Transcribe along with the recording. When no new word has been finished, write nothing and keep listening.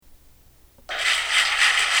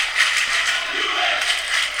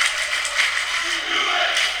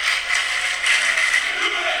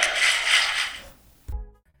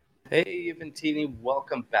Hey, Eventini,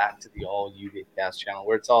 welcome back to the All Juve Cast channel,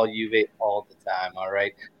 where it's all Juve all the time. All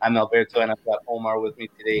right, I'm Alberto, and I've got Omar with me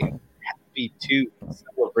today. Happy to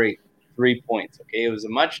celebrate 3 points. Okay, it was a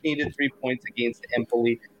much-needed 3 points against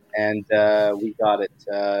Empoli, and we got it.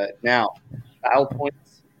 Now, foul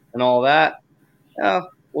points and all that.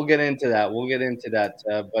 We'll get into that. We'll get into that.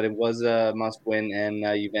 But it was a must-win, and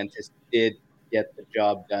Juventus did get the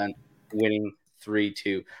job done, winning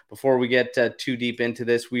 3-2. Before we get too deep into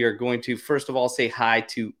this, we are going to first of all say hi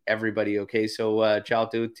to everybody. Okay, so ciao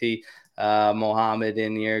tutti, Mohammed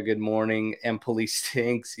in here. Good morning. Empoli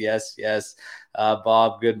stinks. Yes, yes.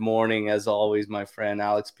 Bob, good morning as always, my friend.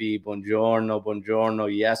 Alex P. Buongiorno,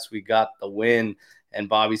 buongiorno. Yes, we got the win. And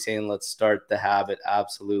Bobby saying, let's start the habit.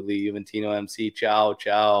 Absolutely. Juventino MC, ciao,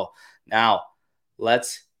 ciao. Now,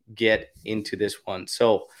 let's get into this one.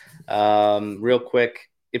 So, real quick,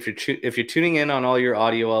 if you're tuning in on all your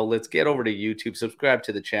audio outlets, get over to YouTube, subscribe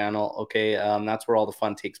to the channel. Okay, that's where all the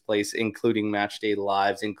fun takes place, including match day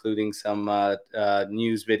lives, including some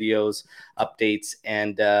news videos, updates,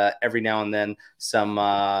 and every now and then some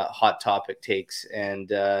hot topic takes. And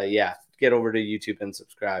yeah, get over to YouTube and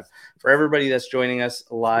subscribe. For everybody that's joining us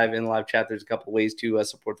live in live chat, there's a couple ways to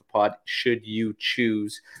support the pod. Should you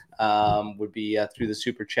choose, would be through the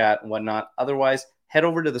super chat and whatnot. Otherwise, head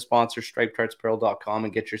over to the sponsor, stripechartsapparel.com,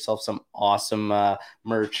 and get yourself some awesome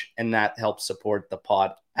merch, and that helps support the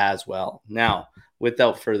pod as well. Now,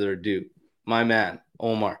 without further ado, my man,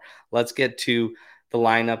 Omar, let's get to the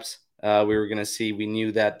lineups. We were going to see, we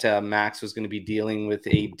knew that Max was going to be dealing with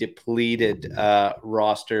a depleted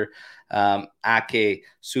roster. Ake,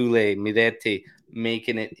 Sule, Miretti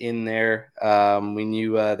making it in there. We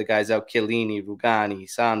knew the guys out: Chiellini, Rugani,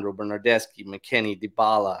 Sandro, Bernardeschi, McKennie,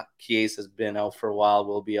 Dybala. Chiesa's been out for a while,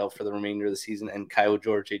 will be out for the remainder of the season, and Caio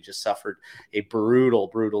Jorge just suffered a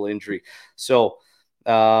brutal injury. So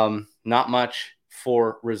not much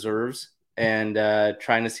for reserves, and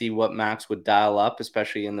trying to see what Max would dial up,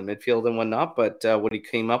 especially in the midfield and whatnot. But what he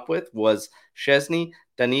came up with was Szczesny,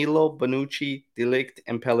 Danilo, Bonucci, De Ligt,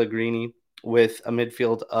 and Pellegrini, with a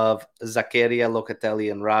midfield of Zaccaria,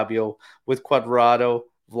 Locatelli, and Rabiot, with Quadrado,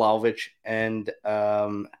 Vlahovic, and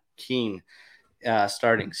Keane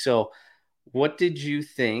starting. So, what did you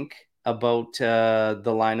think about the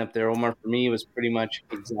lineup there, Omar? For me, it was pretty much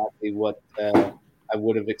exactly what I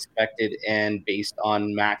would have expected, and based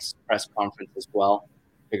on Mac's press conference as well.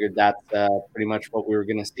 Figured that's pretty much what we were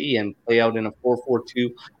going to see and play out in a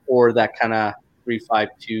 4-4-2 or that kind of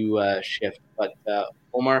 3-5-2 shift. But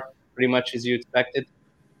Omar, pretty much as you expected.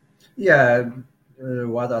 Yeah.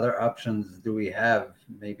 What other options do we have?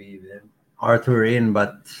 Maybe Arthur in,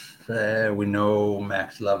 but we know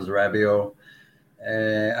Max loves Rabiot.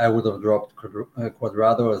 I would have dropped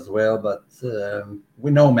Quadrado as well, but we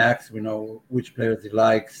know Max. We know which players he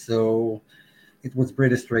likes, so it was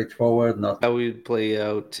pretty straightforward. Not How we play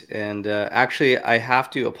out, and actually, I have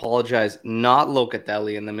to apologize. Not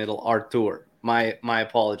Locatelli in the middle, Artur. My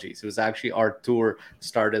apologies. It was actually Artur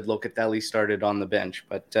started. Locatelli started on the bench,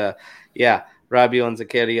 but yeah, Rabiot and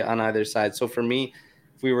Zakaria on either side. So for me,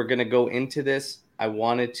 if we were going to go into this, I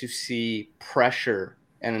wanted to see pressure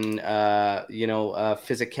and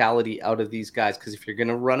physicality out of these guys, because if you're going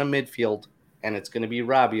to run a midfield and it's going to be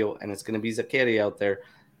Rabiot and it's going to be Zakaria out there,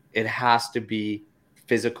 it has to be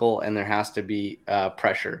physical, and there has to be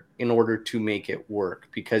pressure in order to make it work,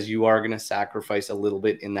 because you are going to sacrifice a little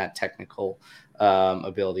bit in that technical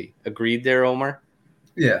ability. Agreed there, Omar?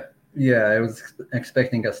 Yeah, yeah. I was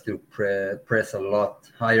expecting us to press a lot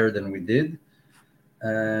higher than we did,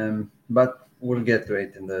 but we'll get to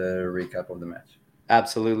it in the recap of the match.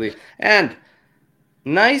 Absolutely. And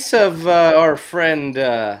nice of our friend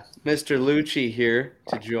Mr. Lucci here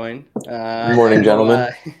to join. Good I morning, know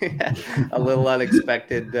gentlemen. a little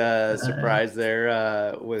unexpected surprise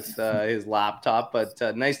there with his laptop, but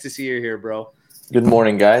nice to see you here, bro. Good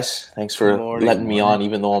morning, guys. Thanks Good for morning. letting me on,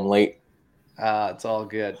 even though I'm late. It's all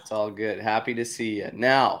good. It's all good. Happy to see you.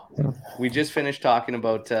 Now, we just finished talking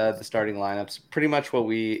about the starting lineups. Pretty much what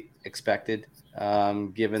we expected,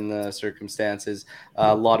 given the circumstances.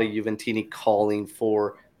 A lot of Juventini calling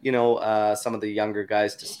for, some of the younger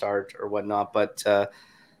guys to start or whatnot, but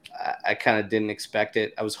I kind of didn't expect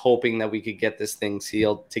it. I was hoping that we could get this thing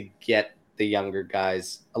sealed to get the younger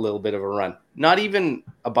guys a little bit of a run. Not even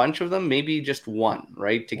a bunch of them, maybe just one,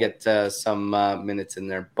 right, to get some minutes in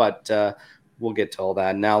there. But we'll get to all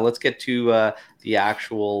that. Now let's get to the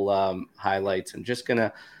actual highlights. I'm just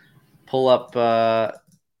gonna pull up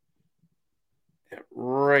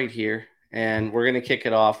right here, and we're gonna kick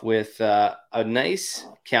it off with a nice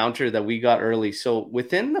counter that we got early. So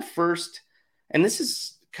within the first, and this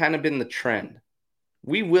has kind of been the trend.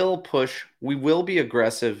 we will push, we will be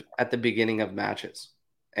aggressive at the beginning of matches.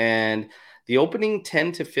 And the opening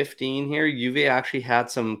 10 to 15 here, Juve actually had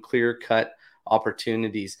some clear-cut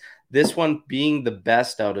opportunities. This one being the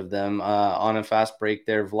best out of them on a fast break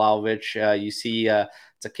there. Vlahovic, you see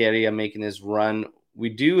Zakaria making his run. We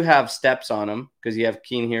do have steps on him because you have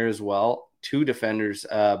Keane here as well. Two defenders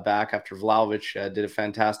back after Vlahovic did a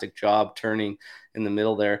fantastic job turning in the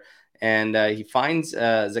middle there. And he finds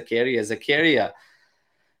Zakaria. Zakaria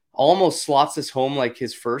almost slots this home like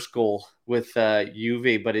his first goal with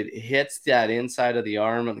Juve, but it hits that inside of the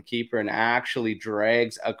arm of the keeper and actually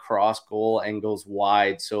drags across goal and goes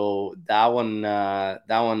wide. So that one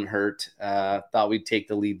hurt. Thought we'd take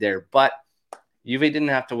the lead there, but Juve didn't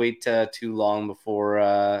have to wait too long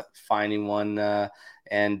before finding one,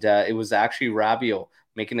 and it was actually Rabiot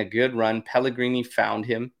making a good run. Pellegrini found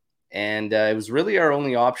him. And it was really our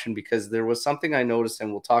only option because there was something I noticed, and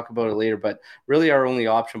we'll talk about it later, but really our only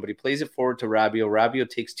option. But he plays it forward to Rabiot. Rabiot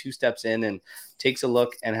takes 2 steps in and takes a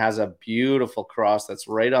look and has a beautiful cross that's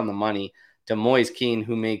right on the money to Moise Kean,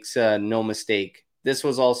 who makes no mistake. This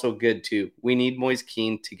was also good, too. We need Moise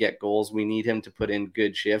Kean to get goals. We need him to put in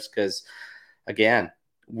good shifts because, again,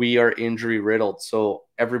 we are injury riddled. So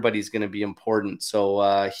everybody's going to be important.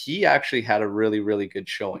 So he actually had a really, really good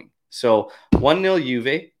showing. So 1-0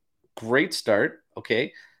 Juve. Great start,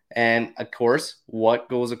 okay? And of course, what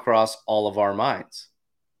goes across all of our minds?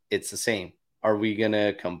 It's the same. Are we going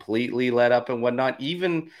to completely let up and whatnot?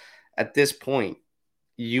 Even at this point,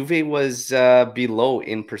 Juve was below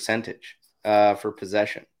in percentage for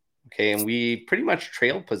possession, okay? And we pretty much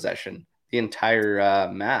trailed possession the entire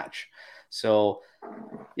match. So,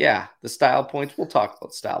 yeah, the style points, we'll talk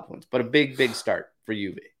about style points, but a big, big start for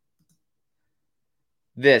Juve.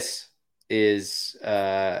 This is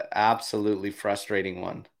absolutely frustrating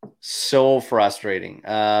one. So frustrating.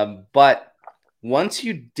 But once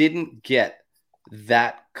you didn't get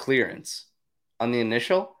that clearance on the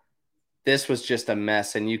initial, this was just a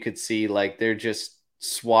mess. And you could see like they're just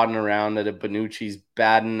swatting around at it. Bonucci's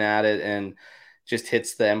batting at it and just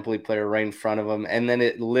hits the Empoli player right in front of him. And then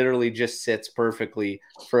it literally just sits perfectly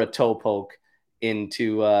for a toe poke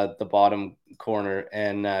into the bottom corner.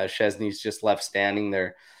 And Szczesny's just left standing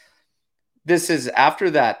there. This is after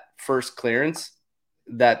that first clearance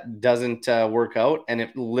that doesn't work out and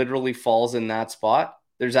it literally falls in that spot.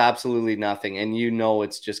 There's absolutely nothing. And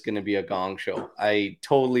it's just going to be a gong show. I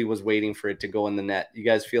totally was waiting for it to go in the net. You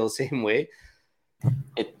guys feel the same way?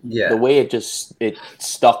 The way it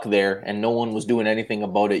stuck there and no one was doing anything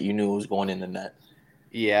about it. You knew it was going in the net.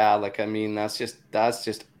 Yeah. That's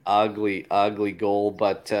just ugly, ugly goal.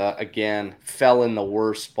 But again, fell in the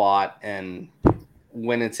worst spot and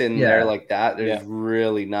when it's in there like that, there's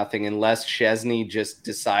really nothing unless Szczesny just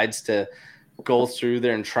decides to go through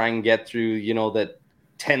there and try and get through, that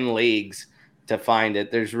 10 legs to find it.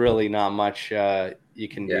 There's really not much you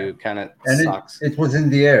can do. Kind of sucks. It was in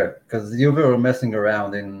the air because Juve were messing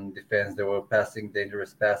around in defense. They were passing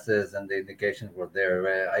dangerous passes and the indications were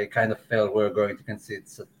there. I kind of felt we were going to concede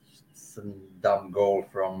some dumb goal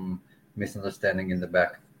from misunderstanding in the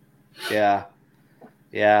back. Yeah,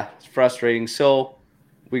 it's frustrating. So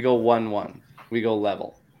we go 1-1. We go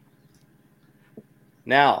level.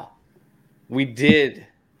 Now, we did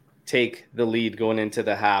take the lead going into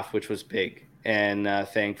the half, which was big, and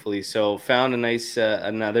thankfully. So found a nice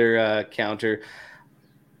another counter.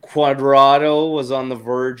 Cuadrado was on the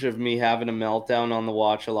verge of me having a meltdown on the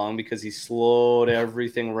watch along because he slowed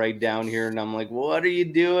everything right down here. And I'm like, what are you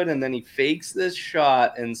doing? And then he fakes this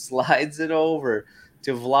shot and slides it over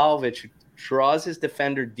to Vlahovic, who draws his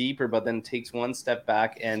defender deeper, but then takes one step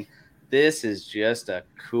back. And this is just a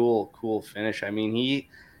cool finish. I mean, he,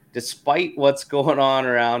 despite what's going on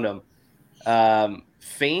around him,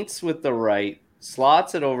 feints with the right,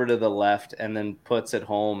 slots it over to the left, and then puts it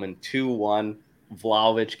home. And 2-1.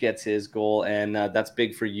 Vlahovic gets his goal, and that's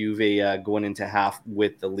big for Juve going into half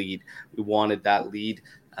with the lead. We wanted that lead.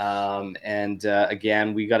 And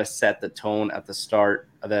again, we got to set the tone at the start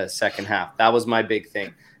of the second half. That was my big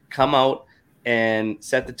thing. Come out and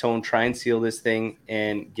set the tone, try and seal this thing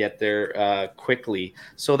and get there quickly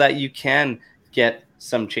so that you can get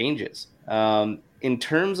some changes. In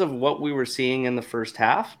terms of what we were seeing in the first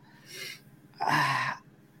half,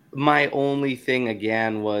 my only thing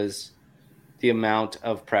again was the amount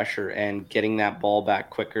of pressure and getting that ball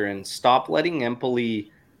back quicker and stop letting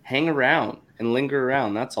Empoli hang around and linger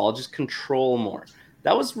around. That's all. Just control more.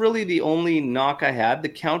 That was really the only knock I had. The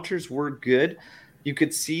counters were good. You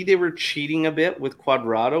could see they were cheating a bit with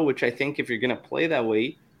Cuadrado, which I think if you're going to play that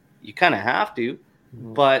way, you kind of have to.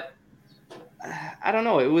 But I don't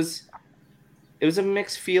know. It was a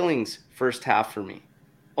mixed feelings first half for me.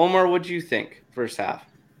 Omar, what do you think first half?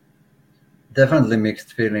 Definitely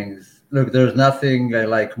mixed feelings. Look, there's nothing I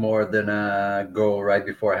like more than a goal right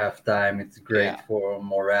before halftime. It's great for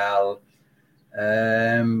morale.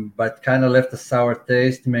 But kind of left a sour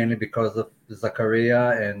taste, mainly because of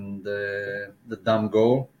Zakaria and the dumb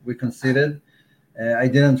goal we conceded. I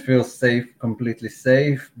didn't feel completely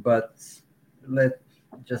safe, but let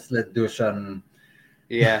Dusan,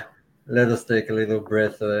 let us take a little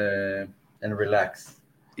breath and relax.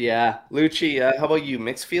 Yeah, Lucci, how about you?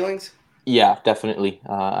 Mixed feelings? Yeah, definitely.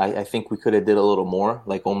 I think we could have did a little more.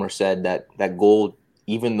 Like Omar said, that goal,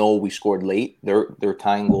 even though we scored late, their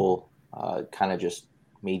tying goal kind of just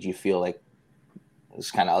made you feel like it was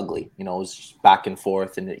kind of ugly. You know, it was just back and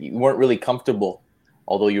forth, and you weren't really comfortable.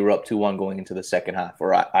 Although you were up 2-1 going into the second half,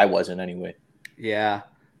 or I wasn't anyway. Yeah,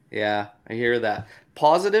 I hear that.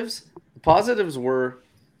 Positives were,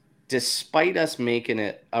 despite us making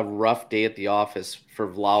it a rough day at the office for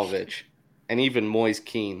Vlahovic and even Moise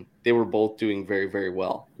Kean, they were both doing very, very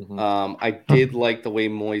well. Mm-hmm. I did like the way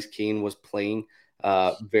Moise Kean was playing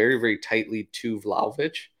very, very tightly to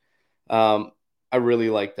Vlahovic. I really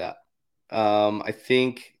like that. I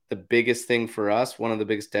think the biggest thing for us, one of the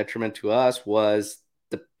biggest detriment to us, was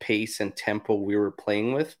the pace and tempo we were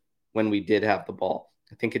playing with when we did have the ball.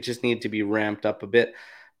 I think it just needed to be ramped up a bit.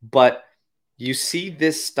 But you see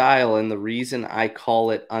this style, and the reason I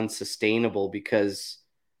call it unsustainable, because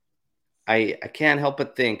I can't help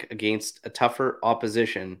but think against a tougher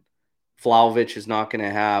opposition, Vlahovic is not going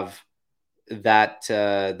to have that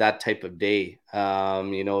type of day.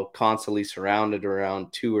 Constantly surrounded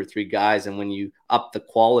around 2 or 3 guys, and when you up the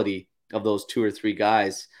quality of those 2 or 3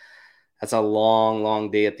 guys, that's a long,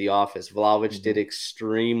 long day at the office. Vlahovic did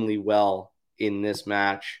extremely well in this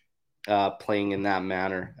match, playing in that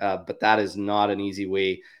manner. But that is not an easy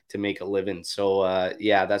way to make a living. So,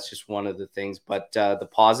 that's just one of the things. But the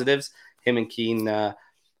positives, him and Kean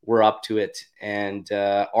were up to it. And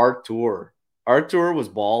Artur was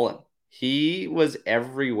balling. He was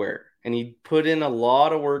everywhere. And he put in a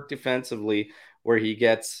lot of work defensively where he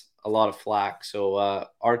gets a lot of flack. So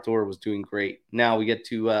Artur was doing great. Now we get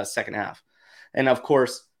to second half. And of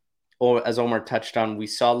course, as Omar touched on, we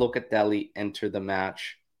saw Locatelli enter the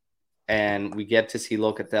match. And we get to see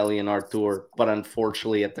Locatelli and Artur, but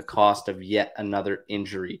unfortunately at the cost of yet another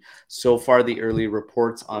injury. So far, the early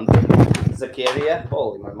reports on Zakaria,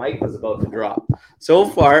 holy, my mic was about to drop. So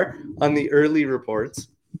far, on the early reports,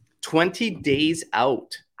 20 days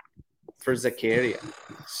out for Zakaria.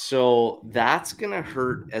 So that's going to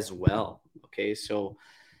hurt as well. Okay, so,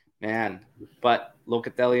 man, but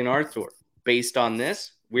Locatelli and Artur, based on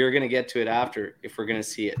this, we're going to get to it after if we're going to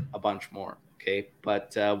see it a bunch more. Okay,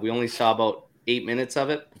 but we only saw about 8 minutes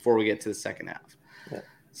of it before we get to the second half. Yeah.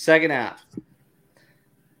 Second half,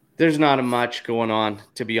 there's not much going on,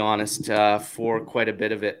 to be honest, for quite a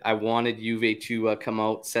bit of it. I wanted Juve to come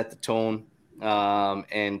out, set the tone,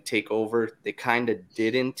 and take over. They kind of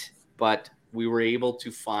didn't, but we were able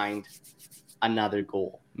to find another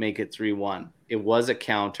goal, make it 3-1. It was a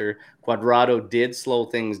counter. Cuadrado did slow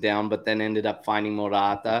things down, but then ended up finding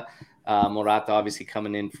Morata. Morata obviously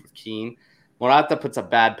coming in for Kean. Morata puts a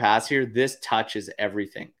bad pass here. This touches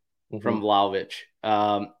everything from Vlahovic.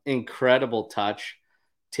 Incredible touch.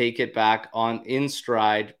 Take it back on in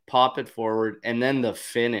stride, pop it forward, and then the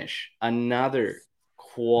finish. Another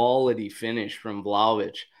quality finish from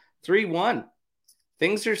Vlahovic. 3-1.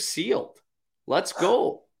 Things are sealed. Let's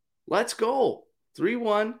go.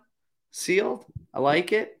 3-1. Sealed. I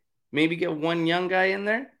like it. Maybe get one young guy in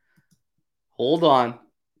there. Hold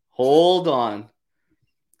on.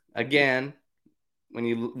 Again, when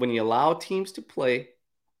you allow teams to play,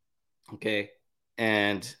 okay,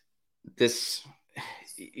 and this,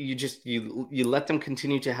 you let them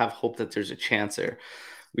continue to have hope that there's a chance there.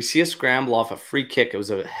 We see a scramble off a free kick. It was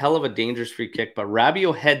a hell of a dangerous free kick, but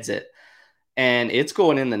Rabiot heads it, and it's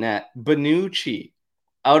going in the net. Bonucci,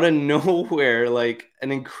 out of nowhere, like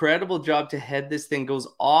an incredible job to head this thing, goes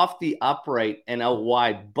off the upright and out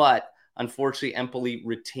wide, but unfortunately Empoli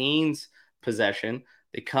retains possession.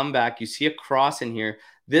 They come back. You see a cross in here.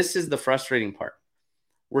 This is the frustrating part.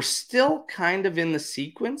 We're still kind of in the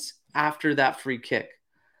sequence after that free kick.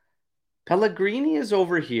 Pellegrini is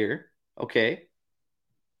over here, okay?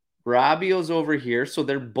 Rabiot's over here, so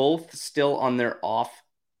they're both still on their off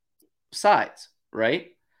sides, right?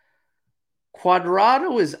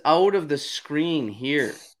 Cuadrado is out of the screen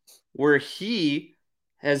here, where he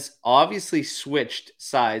has obviously switched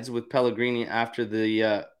sides with Pellegrini after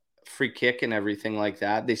the free kick and everything like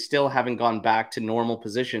that. They still haven't gone back to normal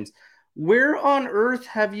positions. Where on earth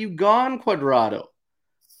have you gone, Cuadrado?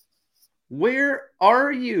 Where are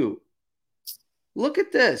you? Look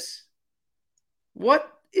at this.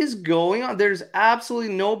 What is going on? There's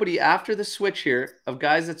absolutely nobody after the switch here of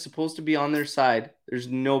guys that's supposed to be on their side. There's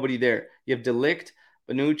nobody there. You have De Ligt,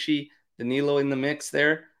 Bonucci, Danilo in the mix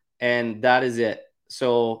there, and that is it.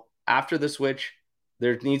 So after the switch,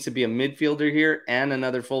 there needs to be a midfielder here and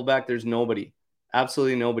another fullback. There's nobody.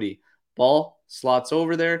 Absolutely nobody. Ball slots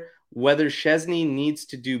over there. Whether Szczesny needs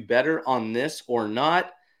to do better on this or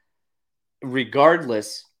not,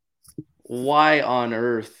 regardless, why on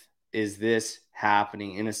earth is this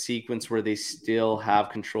happening in a sequence where they still have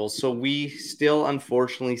control? So we still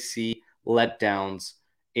unfortunately see letdowns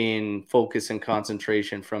in focus and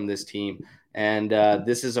concentration from this team. And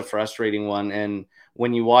this is a frustrating one. And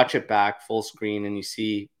when you watch it back full screen and you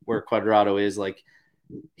see where Cuadrado is, like,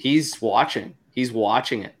 he's watching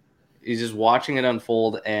it. He's just watching it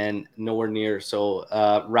unfold and nowhere near. So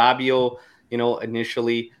Rabiot,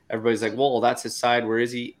 initially everybody's like, well, that's his side. Where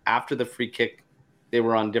is he? After the free kick, they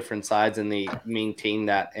were on different sides and they maintained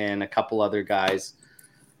that. And a couple other guys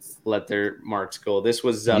let their marks go. This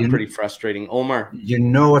was pretty frustrating. Omar. You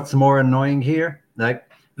know what's more annoying here? Like,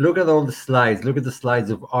 look at all the slides. Look at the slides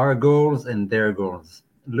of our goals and their goals.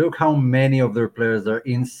 Look how many of their players are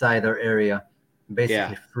inside our area,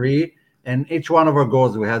 basically free. And each one of our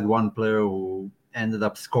goals, we had one player who ended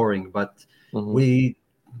up scoring, but we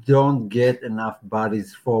don't get enough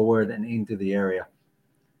bodies forward and into the area.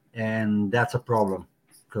 And that's a problem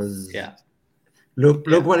because look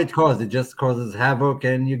what it caused. It just causes havoc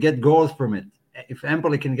and you get goals from it. If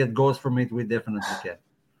Empoli can get goals from it, we definitely can.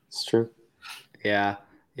 It's true. Yeah.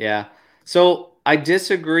 So I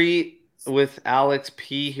disagree with Alex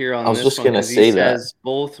P here on this one. I was just going to say that. Says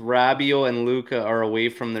both Rabiot and Luka are away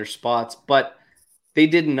from their spots, but they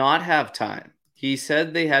did not have time. He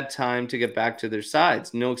said they had time to get back to their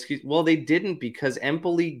sides. No excuse. Well, they didn't because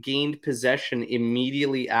Empoli gained possession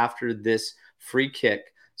immediately after this free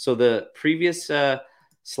kick. So the previous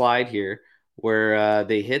slide here where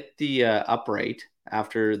they hit the upright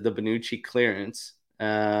after the Bonucci clearance,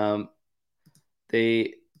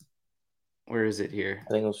 where is it here? I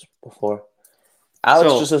think it was before.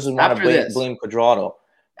 Alex just doesn't want to blame Cuadrado.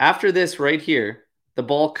 After this right here, the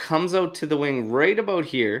ball comes out to the wing right about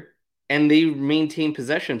here, and they maintain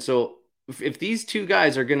possession. So if these two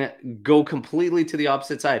guys are going to go completely to the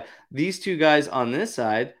opposite side, these two guys on this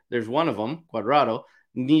side, there's one of them, Cuadrado,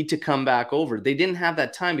 need to come back over. They didn't have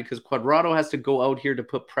that time because Cuadrado has to go out here to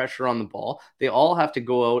put pressure on the ball. They all have to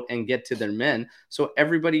go out and get to their men. So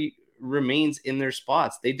everybody remains in their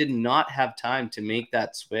spots. They did not have time to make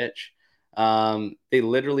that switch. They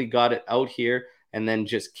literally got it out here and then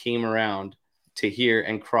just came around to here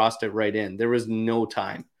and crossed it right in. There was no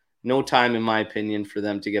time, in my opinion, for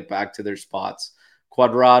them to get back to their spots.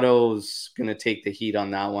 Cuadrado's going to take the heat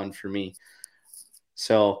on that one for me.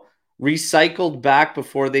 So recycled back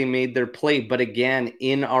before they made their play. But again,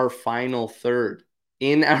 in our final third,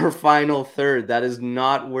 that is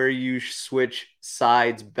not where you switch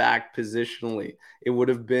sides back positionally. It would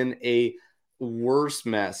have been a worse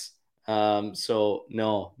mess. So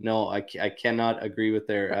no, I cannot agree with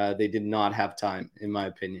they did not have time, in my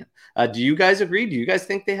opinion. Do you guys agree? Do you guys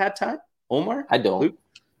think they had time? Omar? I don't.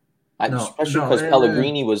 Especially because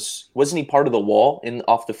Pellegrini wasn't he part of the wall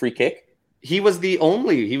off the free kick? He was the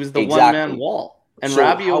one-man wall. And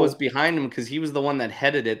Rabiot was behind him because he was the one that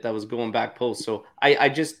headed it that was going back post. So I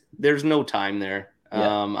just, there's no time there.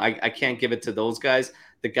 Yeah. I can't give it to those guys.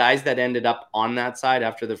 The guys that ended up on that side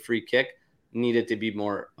after the free kick needed to be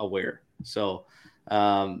more aware. So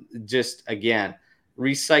just, again,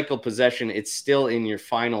 recycle possession. It's still in your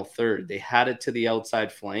final third. They had it to the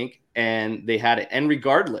outside flank and they had it. And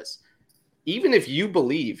regardless, even if you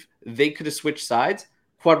believe they could have switched sides,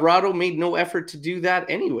 Cuadrado made no effort to do that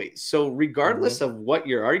anyway. So regardless of what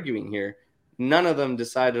you're arguing here, none of them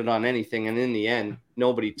decided on anything. And in the end,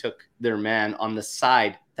 nobody took their man on the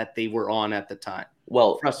side that they were on at the time.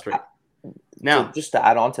 Well, frustrating. Now, so just to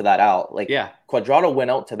add on to that, Al, Cuadrado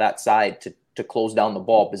went out to that side to close down the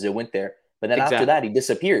ball because it went there. But then after that, he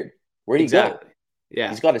disappeared. Where'd he go? Yeah.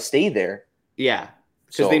 He's got to stay there. Yeah.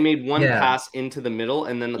 Because they made one pass into the middle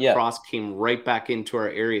and then the cross came right back into our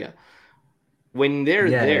area. When they're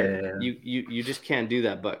there, you just can't do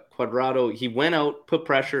that. But Cuadrado, he went out, put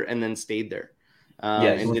pressure, and then stayed there.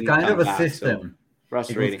 It was kind of a system. So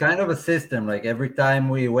frustrating. It was kind of a system. Like every time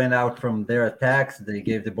we went out from their attacks, they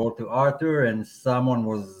gave the ball to Arthur, and someone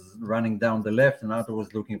was running down the left, and Arthur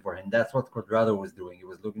was looking for him. That's what Cuadrado was doing. He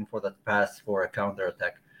was looking for that pass for a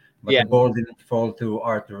counterattack. But the ball didn't fall to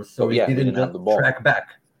Arthur, so he didn't just track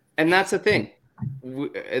back. And that's the thing.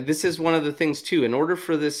 This is one of the things too. In order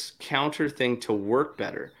for this counter thing to work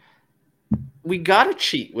better, we got to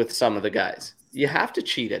cheat with some of the guys. you have to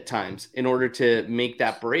cheat at times in order to make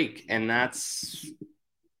that break. And that's,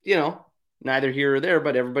 neither here or there,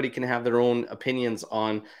 but everybody can have their own opinions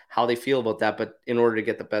on how they feel about that. But in order to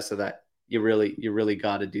get the best of that, you really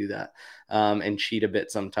got to do that, and cheat a bit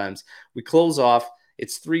sometimes. We close off.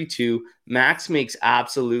 It's 3-2. Max makes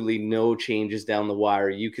absolutely no changes down the wire.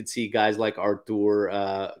 You could see guys like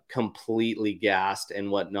Arthur completely gassed and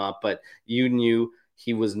whatnot, but you knew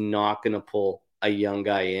he was not going to pull a young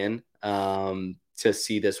guy in to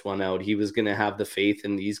see this one out. He was going to have the faith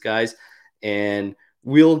in these guys, and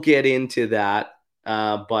we'll get into that.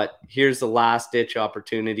 But here's the last ditch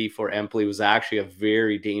opportunity for Empoli. It was actually a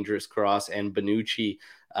very dangerous cross, and Bonucci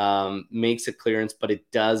makes a clearance, but it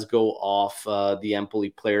does go off the Empoli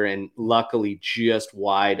player, and luckily just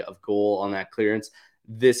wide of goal on that clearance.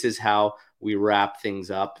 This is how we wrap things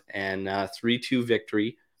up, and 3-2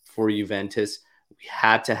 victory for Juventus. We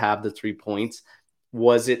had to have the 3 points.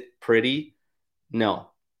 Was it pretty? No,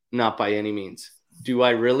 not by any means. Do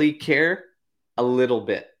I really care? A little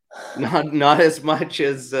bit. Not as much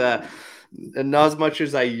as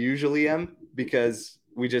I usually am, because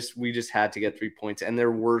we just had to get 3 points, and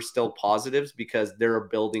there were still positives because there are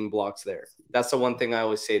building blocks there. That's the one thing I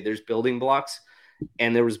always say. There's building blocks,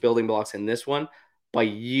 and there was building blocks in this one, but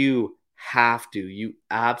you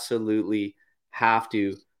absolutely have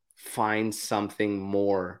to find something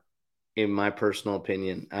more, in my personal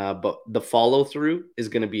opinion. But the follow through is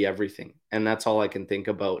going to be everything. And that's all I can think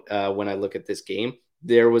about when I look at this game.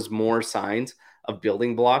 There was more signs of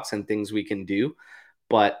building blocks and things we can do.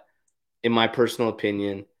 But in my personal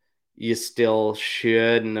opinion, you still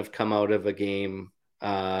shouldn't have come out of a game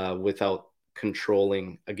without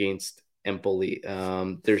controlling against Empoli.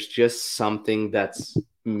 There's just something that's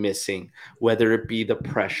missing, whether it be the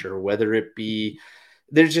pressure,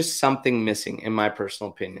 there's just something missing, in my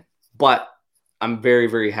personal opinion. But I'm very,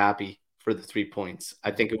 very happy for the 3 points.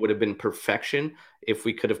 I think it would have been perfection if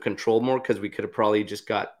we could have controlled more, because we could have probably just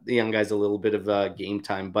got the young guys a little bit of game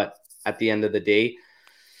time. But at the end of the day,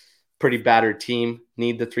 pretty battered team,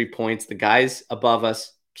 need the 3 points. The guys above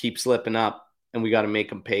us keep slipping up, and we got to make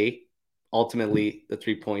them pay. Ultimately, the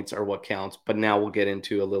 3 points are what counts. But now we'll get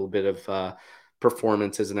into a little bit of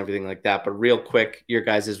performances and everything like that. But real quick, your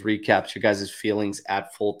guys' recaps, your guys' feelings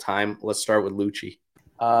at full time. Let's start with Lucci.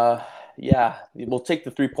 Yeah, we'll take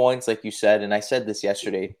the 3 points, like you said, and I said this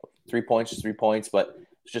yesterday. 3 points is 3 points, but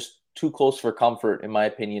it's just too close for comfort, in my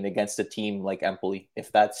opinion, against a team like Empoli.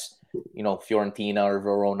 If that's, Fiorentina or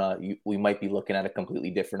Verona, we might be looking at a completely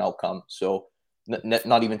different outcome. So,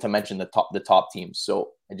 not even to mention the top teams.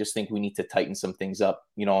 So, I just think we need to tighten some things up.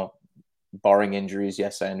 Barring injuries,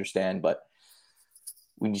 yes, I understand, but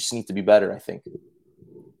we just need to be better, I think.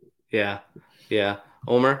 Yeah.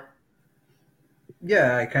 Omer?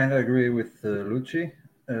 Yeah, I kind of agree with Lucci.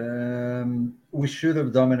 We should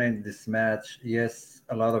have dominated this match. Yes,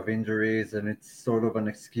 a lot of injuries, and it's sort of an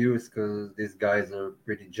excuse because these guys are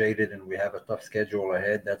pretty jaded and we have a tough schedule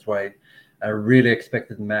ahead. That's why I really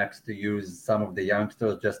expected Max to use some of the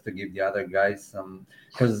youngsters just to give the other guys some.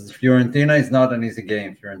 Because Fiorentina is not an easy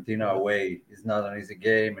game. Fiorentina away is not an easy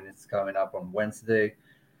game, and it's coming up on Wednesday.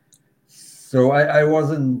 So I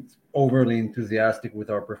wasn't overly enthusiastic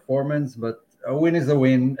with our performance, but a win is a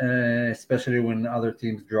win, especially when other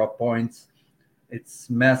teams drop points. It's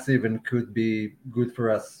massive and could be good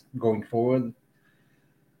for us going forward.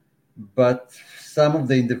 But some of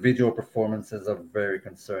the individual performances are very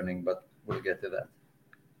concerning, but we'll get to that.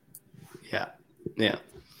 Yeah.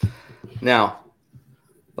 Now,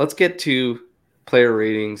 let's get to player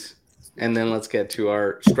ratings, and then let's get to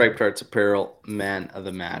our Striped Arts Apparel man of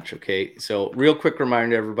the match, okay? So real quick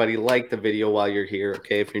reminder, everybody, like the video while you're here,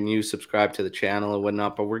 okay? If you're new, subscribe to the channel and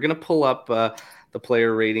whatnot. But we're going to pull up the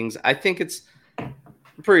player ratings. I'm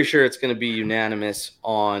pretty sure it's going to be unanimous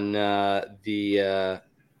on the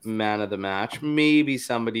man of the match. Maybe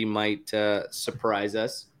somebody might surprise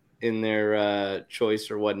us in their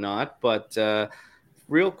choice or whatnot. But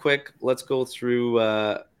real quick, let's go through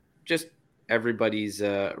just everybody's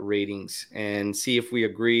ratings and see if we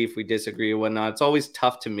agree, if we disagree or whatnot. It's always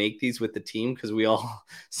tough to make these with the team because we all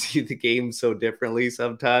see the game so differently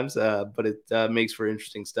sometimes, but it makes for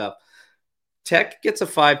interesting stuff. Tech gets a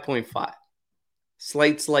 5.5.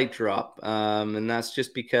 Slight drop. And that's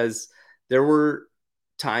just because there were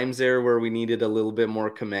times there where we needed a little bit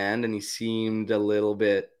more command, and he seemed a little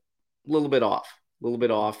bit off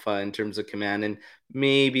in terms of command. And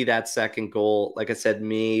maybe that second goal, like I said,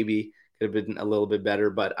 maybe could have been a little bit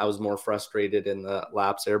better, but I was more frustrated in the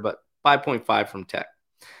laps there. But 5.5 from Tech.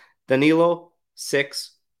 Danilo,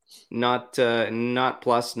 6. Not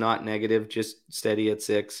plus, not negative, just steady at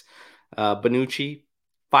 6. Bonucci,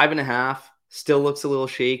 5.5. still looks a little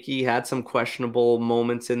shaky. Had some questionable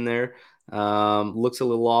moments in there. Looks a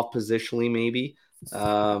little off positionally, maybe.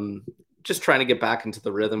 Just trying to get back into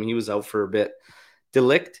the rhythm. He was out for a bit. De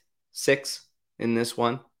Ligt, 6 in this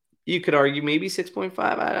one. You could argue maybe 6.5.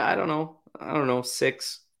 I don't know.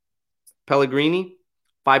 6. Pellegrini,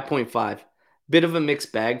 5.5. Bit of a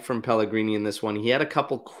mixed bag from Pellegrini in this one. He had a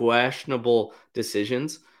couple questionable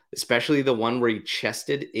decisions, especially the one where he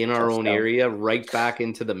chested in our own area right back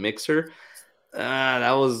into the mixer.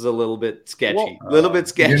 That was a little bit sketchy.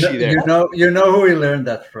 There. You know who he learned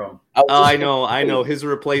that from. I know. His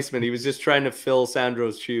replacement. He was just trying to fill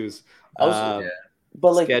Sandro's shoes. But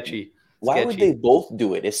like, sketchy. Why would they both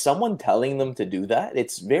do it? Is someone telling them to do that?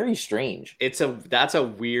 It's very strange. That's a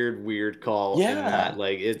weird call. Yeah,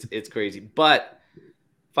 like it's crazy. But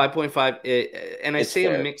 5.5, and I say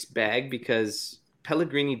fair. A mixed bag because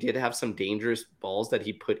Pellegrini did have some dangerous balls that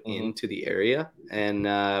he put into the area, and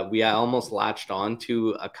we almost latched on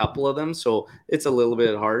to a couple of them. So it's a little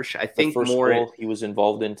bit harsh. I think the first goal he was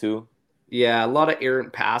involved in too. Yeah, a lot of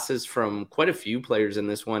errant passes from quite a few players in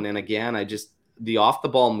this one. And again, the off the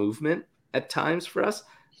ball movement at times for us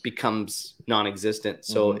becomes non-existent.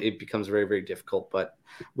 So it becomes very, very difficult, but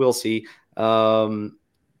we'll see. Rabiot,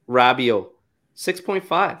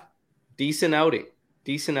 6.5.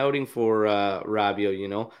 Decent outing for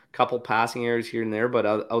Rabiot, couple passing errors here and there, but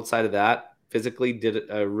outside of that, physically did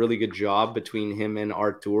a really good job between him and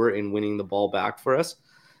Artur in winning the ball back for us.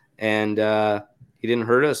 And he didn't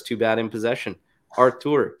hurt us too bad in possession.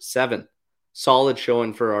 Artur, 7. Solid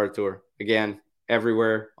showing for Artur. Again,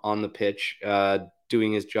 everywhere on the pitch,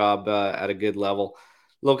 doing his job at a good level.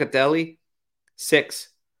 Locatelli, 6.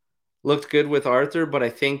 Looked good with Arthur, but I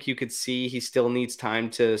think you could see he still needs time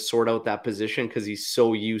to sort out that position because he's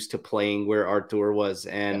so used to playing where Artur was,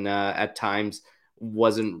 and at times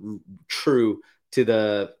wasn't true to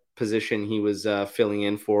the position he was filling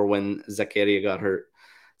in for when Zakaria got hurt.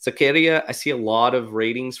 Zakaria, I see a lot of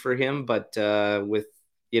ratings for him, but with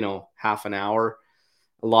half an hour,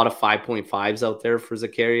 a lot of 5.5s out there for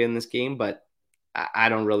Zakaria in this game, but I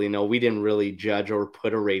don't really know. We didn't really judge or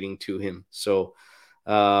put a rating to him. So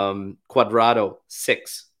Cuadrado,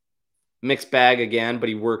 6. Mixed bag again, but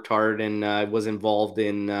he worked hard and was involved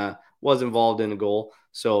in a goal.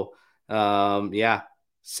 So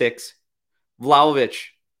 6. Vlahovic,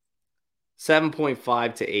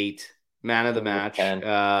 7.5 to 8. Man of the match.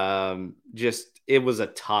 It was a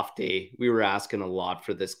tough day. We were asking a lot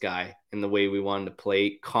for this guy and the way we wanted to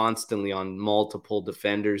play, constantly on multiple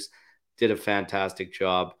defenders. Did a fantastic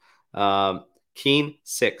job. Keane,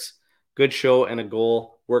 6. Good show and a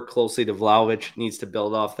goal. Worked closely to Vlahovic. Needs to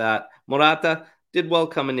build off that. Morata did well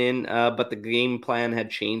coming in, but the game plan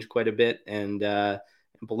had changed quite a bit, and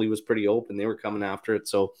Empoli was pretty open. They were coming after it.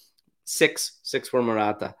 So 6 for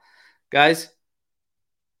Morata. Guys,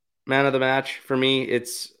 man of the match for me,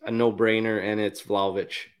 it's a no-brainer, and it's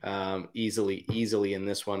Vlahovic. Easily in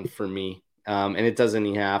this one for me. And it doesn't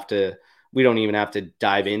even have to. We don't even have to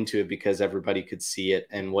dive into it because everybody could see it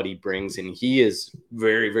and what he brings, and he is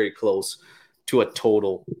very, very close to a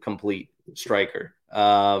total, complete striker.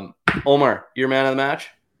 Omar, your man of the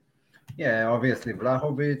match? Yeah, obviously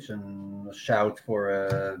Vlahovic, and a shout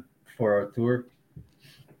for Artur.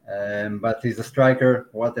 But he's a striker.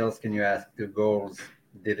 What else can you ask? 2 goals.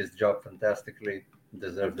 Did his job fantastically.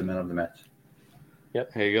 Deserved the man of the match.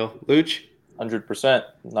 Yep. There you go. Luch? 100%.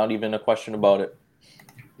 Not even a question about it.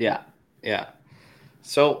 Yeah.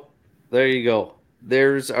 So there you go.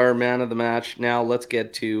 There's our man of the match. Now let's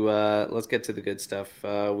get to the good stuff.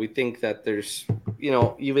 We think that there's,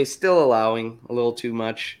 Juve still allowing a little too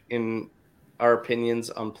much in our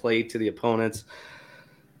opinions on play to the opponents.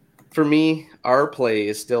 For me, our play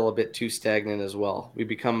is still a bit too stagnant as well. We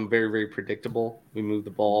become very, very predictable. We move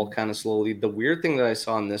the ball kind of slowly. The weird thing that I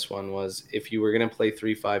saw in this one was if you were going to play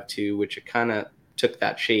 3-5-2, which it kind of took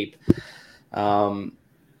that shape, Cuadrado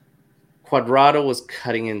was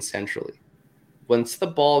cutting in centrally. Once the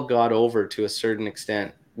ball got over to a certain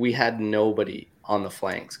extent, we had nobody on the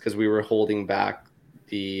flanks because we were holding back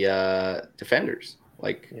the defenders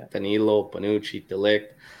like Danilo, Bonucci, De Ligt,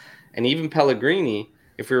 and even Pellegrini.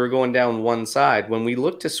 If we were going down one side, when we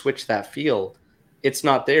looked to switch that field, it's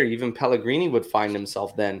not there. Even Pellegrini would find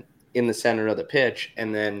himself then in the center of the pitch,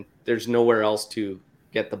 and then there's nowhere else to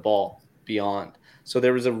get the ball beyond. So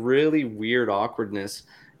there was a really weird awkwardness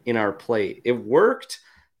in our play. It worked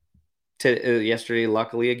yesterday,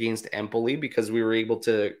 luckily, against Empoli because we were able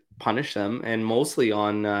to punish them and mostly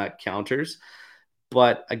on counters.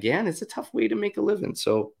 But again, it's a tough way to make a living.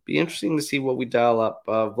 So be interesting to see what we dial up.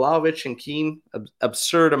 Vlahovic and Keane,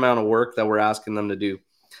 absurd amount of work that we're asking them to do.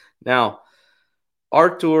 Now,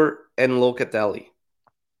 Artur and Locatelli.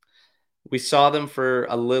 We saw them for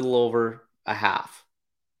a little over a half.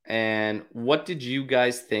 And what did you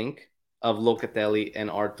guys think of Locatelli and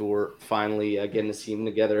Arthur finally getting to see them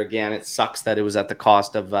together again? It sucks that it was at the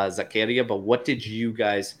cost of Zakaria, but what did you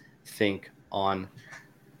guys think on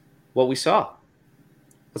what we saw?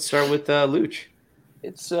 Let's start with Luch.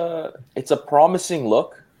 It's a promising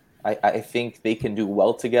look. I think they can do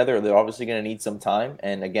well together. They're obviously going to need some time.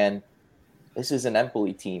 And again, this is an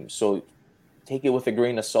Empoli team, so take it with a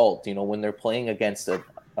grain of salt. You know, when they're playing against a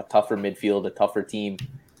tougher midfield, a tougher team,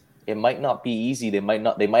 it might not be easy. They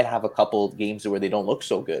might have a couple games where they don't look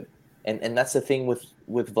so good. And that's the thing with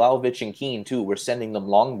Vlahovic and Keane too. We're sending them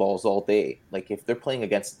long balls all day. Like if they're playing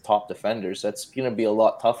against top defenders, that's going to be a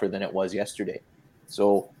lot tougher than it was yesterday.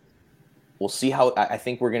 So we'll see how. I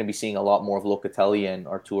think we're going to be seeing a lot more of Locatelli and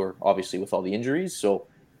Arthur, obviously with all the injuries. So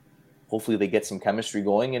hopefully they get some chemistry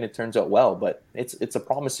going and it turns out well. But it's a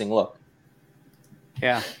promising look.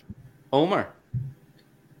 Yeah, Omar.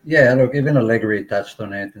 Yeah, look, even Allegri touched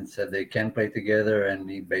on it and said they can play together, and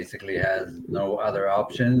he basically has no other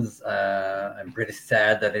options. I'm pretty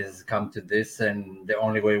sad that it has come to this, and the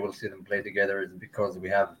only way we'll see them play together is because we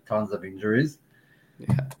have tons of injuries.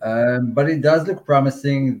 Yeah. But it does look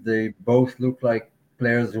promising. They both look like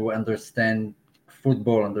players who understand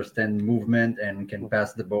football, understand movement, and can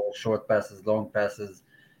pass the ball, short passes, long passes.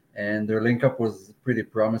 And their link up was pretty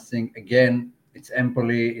promising. Again, it's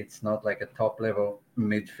Empoli. It's not like a top level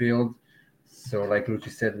midfield. So, like Lucci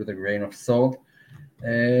said, with a grain of salt.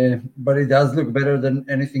 But it does look better than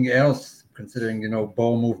anything else, considering,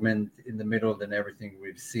 ball movement in the middle than everything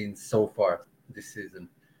we've seen so far this season.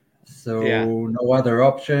 So no other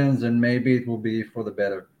options, and maybe it will be for the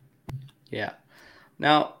better. Yeah.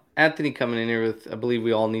 Now, Anthony coming in here with, I believe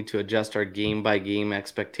we all need to adjust our game-by-game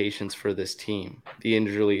expectations for this team. The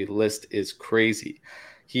injury list is crazy.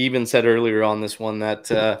 He even said earlier on this one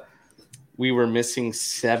that we were missing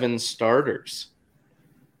 7 starters.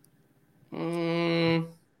 Ooh.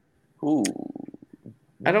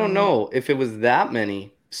 I don't know if it was that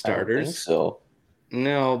many starters. I don't think so.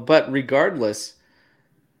 No, but regardless,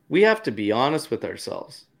 we have to be honest with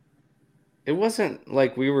ourselves. It wasn't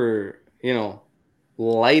like we were,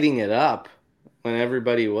 lighting it up when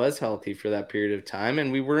everybody was healthy for that period of time,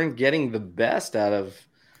 and we weren't getting the best out of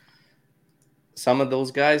some of those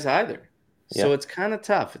guys either. So Yeah. it's kind of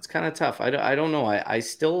tough. I don't know. I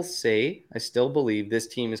still believe this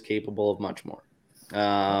team is capable of much more.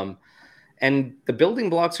 And the building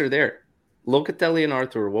blocks are there. Locatelli and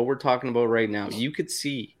Arthur, what we're talking about right now, you could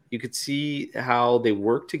see how they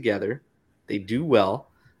work together. They do well.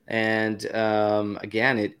 And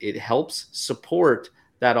again, it helps support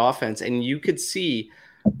that offense. And you could see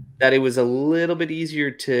that it was a little bit easier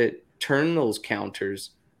to turn those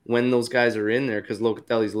counters when those guys are in there because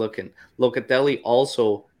Locatelli's looking. Locatelli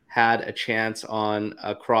also had a chance on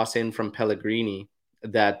a cross in from Pellegrini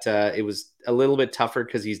that it was a little bit tougher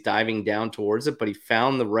because he's diving down towards it, but he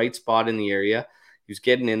found the right spot in the area. He was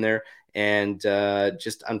getting in there and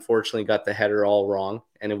just unfortunately got the header all wrong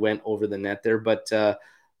and it went over the net there. But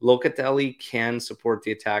Locatelli can support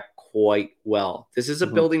the attack quite well. This is a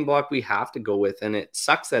building block we have to go with, and it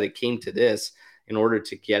sucks that it came to this in order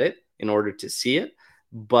to get it, in order to see it.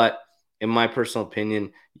 But in my personal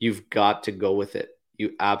opinion, you've got to go with it.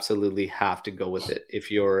 You absolutely have to go with it if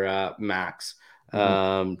you're Max.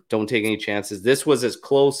 Don't take any chances. This was as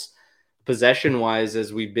close possession-wise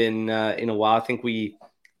as we've been in a while. I think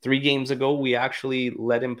 3 games ago, we actually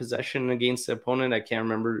led in possession against the opponent. I can't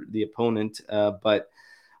remember the opponent, but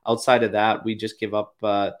outside of that, we just give up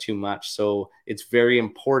too much. So it's very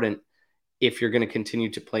important if you're going to continue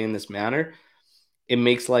to play in this manner. It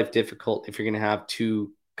makes life difficult if you're going to have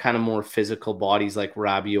 2 kind of more physical bodies like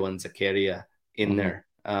Rabiot and Zakaria in there,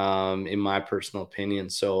 in my personal opinion.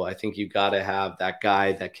 So I think you got to have that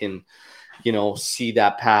guy that can, see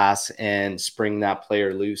that pass and spring that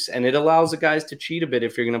player loose. And it allows the guys to cheat a bit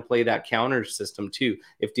if you're going to play that counter system too.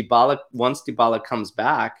 If once Dybala comes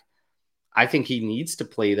back, I think he needs to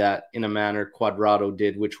play that in a manner Cuadrado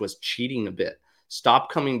did, which was cheating a bit. Stop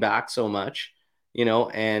coming back so much,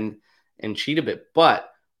 and cheat a bit. But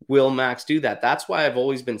will Max do that? That's why I've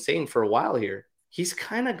always been saying for a while here, he's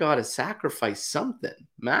kind of got to sacrifice something.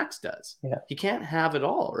 Max does. Yeah. He can't have it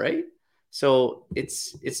all, right? So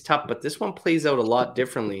it's tough, but this one plays out a lot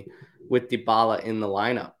differently with Dybala in the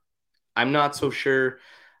lineup. I'm not so sure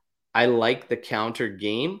I like the counter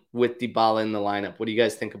game with Dybala in the lineup. What do you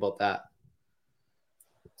guys think about that?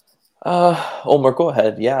 Omar, go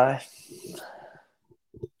ahead. Yeah.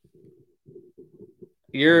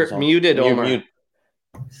 You're muted, Omar.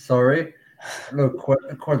 Sorry. Look,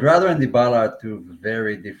 Quadrado and Dybala are two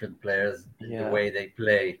very different players in the Yeah. way they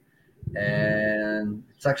play. And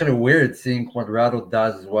it's actually weird seeing Quadrado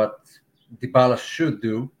does what Dybala should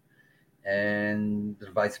do and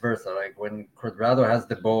vice versa. Like when Quadrado has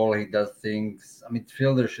the ball, he does things a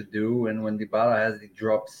midfielder should do, and when Dybala has it, he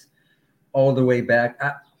drops all the way back.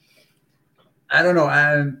 I don't know.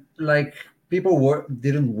 I like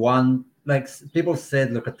didn't want people said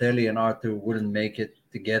Locatelli and Arthur wouldn't make it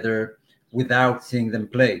together without seeing them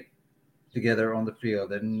play together on the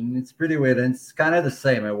field, and it's pretty weird. And it's kind of the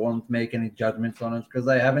same. I won't make any judgments on it because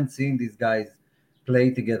I haven't seen these guys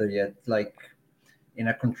play together yet, like in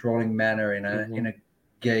a controlling manner in a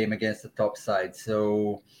game against the top side.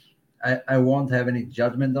 So I won't have any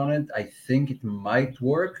judgment on it. I think it might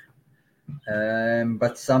work,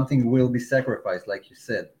 but something will be sacrificed, like you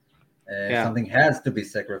said. Yeah. Something has to be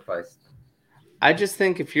sacrificed. I just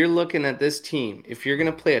think if you're looking at this team, if you're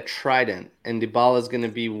going to play a trident and Dybala is going to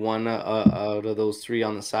be one out of those three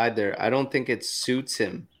on the side there, I don't think it suits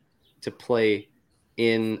him to play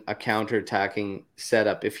in a counter-attacking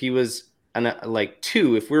setup. If he was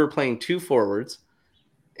if we were playing two forwards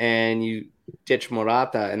and you ditch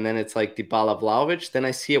Morata and then it's like Dybala Vlahovic, then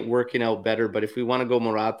I see it working out better. But if we want to go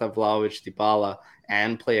Morata, Vlahovic, Dybala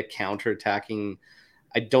and play a counter-attacking,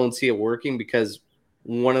 I don't see it working because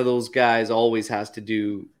one of those guys always has to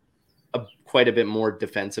do quite a bit more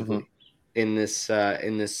defensively in this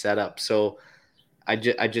setup. So I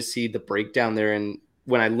just see the breakdown there. And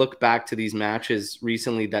when I look back to these matches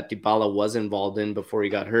recently that Dybala was involved in before he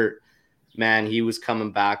got hurt, man, he was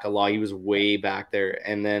coming back a lot. He was way back there.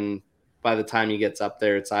 And then by the time he gets up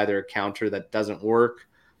there, it's either a counter that doesn't work,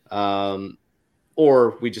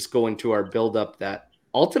 or we just go into our buildup that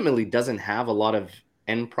ultimately doesn't have a lot of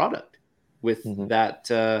end product with that.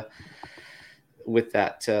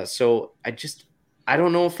 So I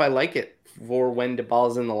don't know if I like it for when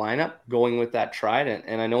Dybala's in the lineup going with that trident.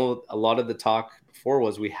 And I know a lot of the talk before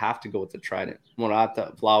was we have to go with the trident.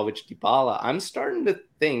 Morata, Vlahovic, Dybala. I'm starting to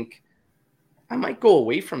think I might go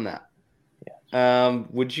away from that.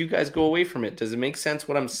 Would you guys go away from it? Does it make sense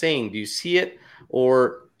what I'm saying? Do you see it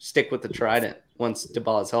or stick with the trident once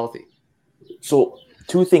Dybala's healthy? So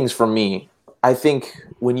two things for me. I think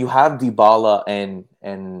when you have Dybala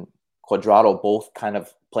and Quadrado both kind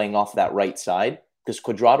of playing off that right side, because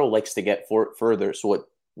Quadrado likes to get further, so it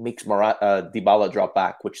makes Dybala drop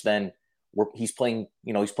back, which then he's playing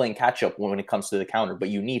catch up when it comes to the counter, but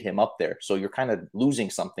you need him up there, so you're kind of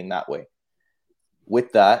losing something that way.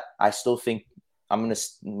 With that, I still think I'm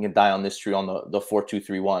gonna die on this tree on the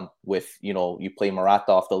 4-2-3-1 with you play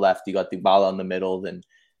Morata off the left, you got Dybala in the middle, then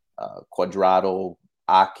Quadrado,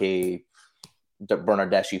 Ake,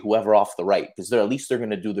 Bernardeschi, whoever off the right, because at least they're going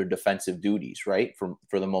to do their defensive duties, right?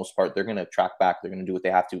 For the most part, they're going to track back. They're going to do what they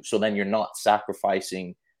have to. So then you're not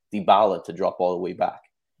sacrificing Dybala to drop all the way back,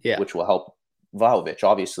 which will help Vlahovic,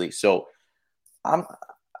 obviously. So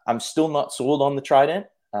I'm still not sold on the trident.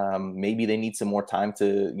 Maybe they need some more time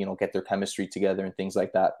to get their chemistry together and things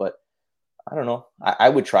like that. But I don't know. I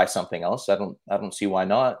would try something else. I don't see why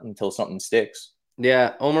not until something sticks.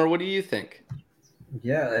 Yeah, Omar, what do you think?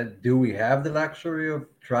 Yeah, do we have the luxury of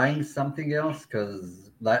trying something else? Because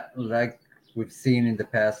like we've seen in the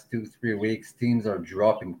past 2-3 weeks, teams are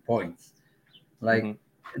dropping points. Like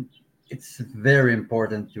it's very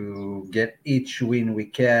important to get each win we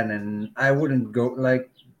can, and I wouldn't go like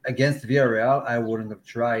against Villarreal. I wouldn't have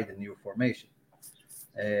tried a new formation,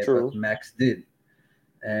 but Max did.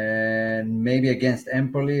 And maybe against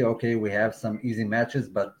Empoli, okay, we have some easy matches,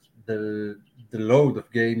 but the load of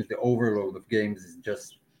games, the overload of games is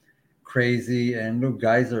just crazy. And look,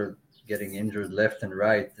 guys are getting injured left and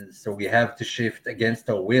right. And so we have to shift against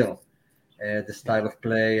our will the style of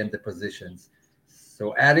play and the positions.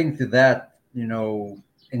 So adding to that,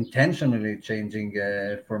 intentionally changing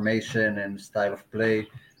formation and style of play,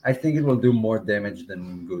 I think it will do more damage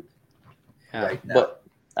than good right now. But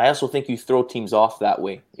I also think you throw teams off that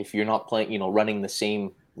way if you're not playing, running the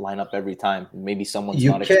same lineup every time. Maybe someone's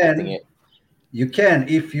not expecting it. You can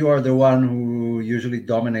if you are the one who usually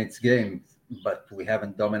dominates games, but we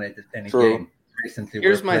haven't dominated any game recently.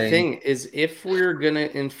 Here's my thing is if we're going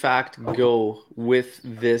to, in fact, go with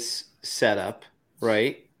this setup,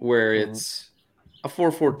 right, where it's a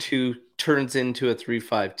 4-4-2 turns into a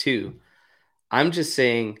 3-5-2, I'm just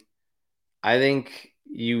saying I think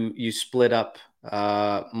you split up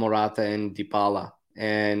Morata and Dybala.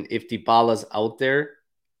 And if Dybala's out there,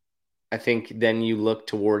 I think then you look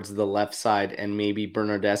towards the left side and maybe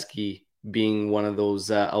Bernardeschi being one of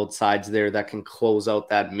those outsides there that can close out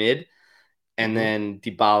that mid. and then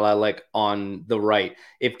Dybala like on the right.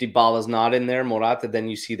 If Dybala's not in there, Morata, then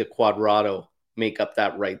you see the Cuadrado make up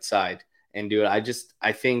that right side and do it.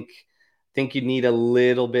 I think you need a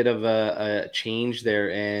little bit of a change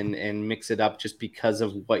there and mix it up just because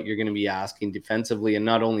of what you're going to be asking defensively. And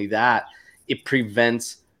not only that, it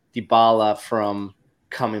prevents Dybala from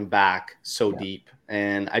coming back so deep.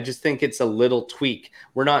 And I just think it's a little tweak.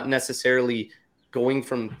 We're not necessarily going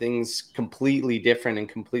from things completely different and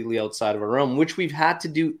completely outside of our own, which we've had to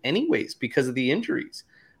do anyways because of the injuries.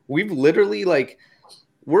 We've literally like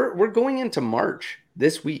we're going into March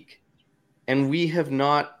this week and we have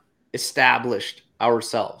not established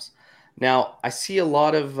ourselves. Now, I see a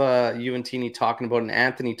lot of Juventini talking about, and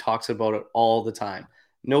Anthony talks about it all the time.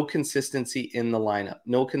 No consistency in the lineup.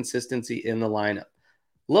 No consistency in the lineup.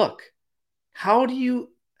 Look, how do you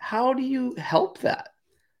help that?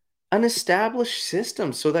 An established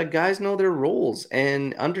system so that guys know their roles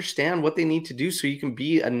and understand what they need to do so you can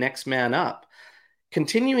be a next man up.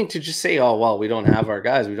 Continuing to just say, oh, well, we don't have our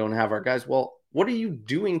guys. We don't have our guys. Well, what are you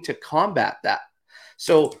doing to combat that?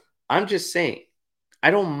 So I'm just saying,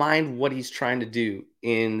 I don't mind what he's trying to do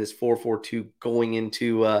in this 4-4-2 going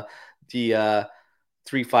into the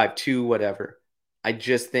 3-5-2, whatever. I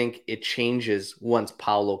just think it changes once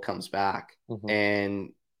Paulo comes back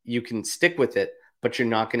and you can stick with it, but you're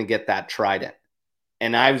not going to get that trident.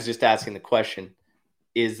 And I was just asking the question,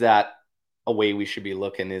 is that a way we should be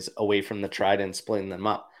looking, is away from the trident, splitting them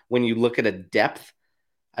up? When you look at a depth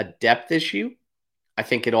issue, I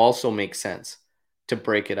think it also makes sense to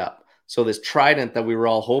break it up. So this trident that we were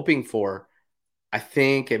all hoping for, I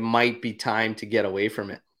think it might be time to get away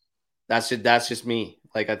from it. That's just me.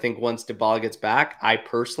 Like, I think once Dybala gets back, I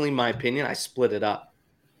personally, my opinion, I split it up.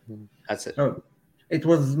 That's it. Oh, it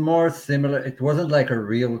was more similar. It wasn't like a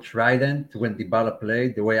real trident when Dybala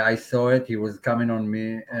played. The way I saw it, he was coming on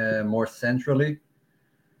me more centrally.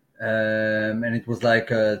 And it was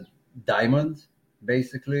like a diamond,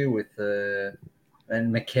 basically, with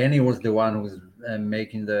and McKennie was the one who was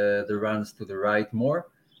making the runs to the right more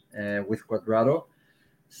with Cuadrado.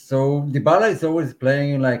 So Dybala is always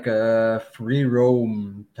playing like a free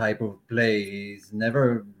roam type of play. He's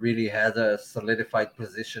never really had a solidified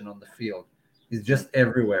position on the field. He's just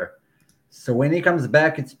everywhere. So when he comes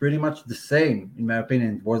back, it's pretty much the same, in my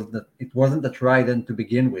opinion. It wasn't a trident to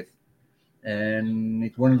begin with, and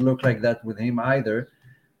it wouldn't look like that with him either.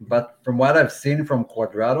 But from what I've seen from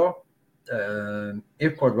Cuadrado,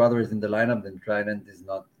 if Cuadrado is in the lineup, then trident is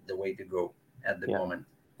not the way to go at the moment.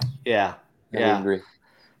 Yeah, I agree.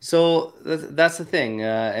 So that's the thing,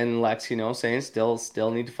 and Lex, saying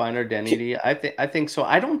still need to find our identity. I think so.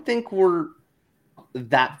 I don't think we're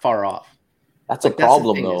that far off. That's a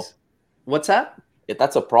problem, though. What's that?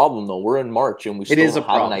 That's a problem, though. We're in March and we still don't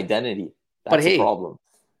have an identity. That's a problem.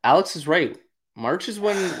 Alex is right. March is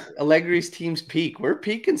when Allegri's teams peak. We're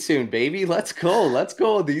peaking soon, baby. Let's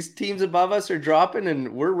go. These teams above us are dropping,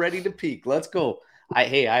 and we're ready to peak. Let's go.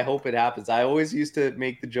 I hope it happens. I always used to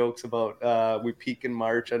make the jokes about we peak in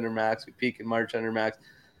March under Max. We peak in March under Max.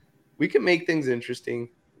 We can make things interesting.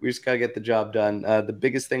 We just got to get the job done. The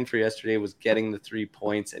biggest thing for yesterday was getting the 3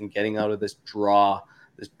 points and getting out of this draw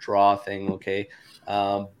thing, okay?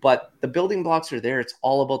 But the building blocks are there. It's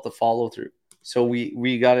all about the follow-through. So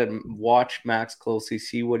we got to watch Max closely,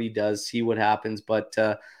 see what he does, see what happens. But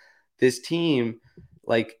this team,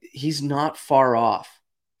 like, he's not far off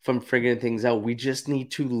from figuring things out. We just need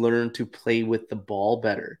to learn to play with the ball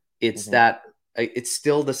better. It's it's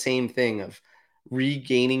still the same thing of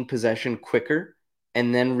regaining possession quicker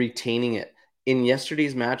and then retaining it. In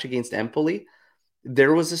yesterday's match against Empoli,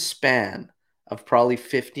 there was a span of probably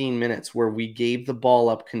 15 minutes where we gave the ball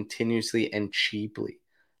up continuously and cheaply.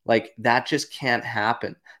 Like, that just can't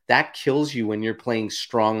happen. That kills you when you're playing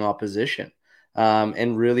strong opposition,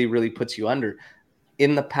 and really, really puts you under.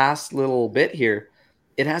 In the past little bit here,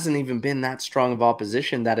 it hasn't even been that strong of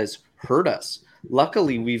opposition that has hurt us.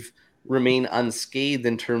 Luckily, we've remained unscathed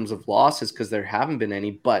in terms of losses because there haven't been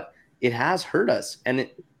any, but it has hurt us. And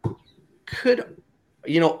it could,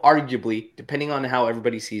 arguably, depending on how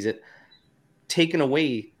everybody sees it, taken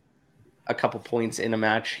away a couple points in a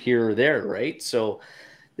match here or there, right? So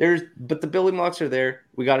but the building blocks are there.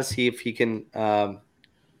 We got to see if he can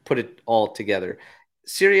put it all together.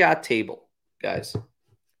 Serie A table, guys.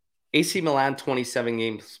 AC Milan, 27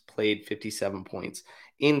 games played, 57 points.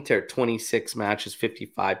 Inter, 26 matches,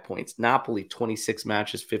 55 points. Napoli, 26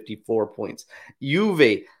 matches, 54 points.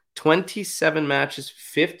 Juve, 27 matches,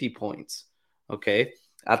 50 points. Okay.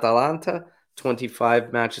 Atalanta,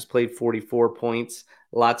 25 matches played, 44 points.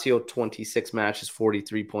 Lazio, 26 matches,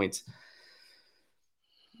 43 points.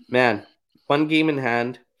 Man, one game in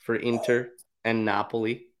hand for Inter. and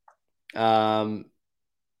Napoli.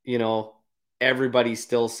 You know, everybody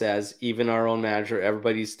still says, even our own manager,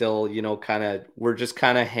 everybody's still, we're just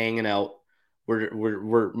kind of hanging out.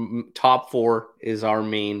 We're top 4 is our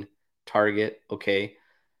main target. Okay.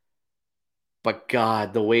 But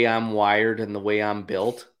God, the way I'm wired and the way I'm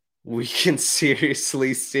built, we can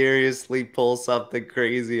seriously pull something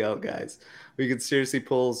crazy out, guys. We can seriously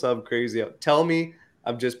pull something crazy out. Tell me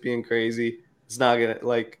I'm just being crazy. It's not gonna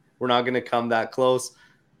we're not gonna come that close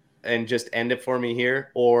and just end it for me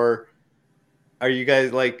here, or are you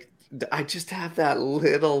guys I just have that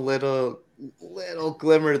little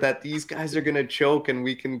glimmer that these guys are gonna choke and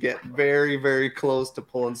we can get very, very close to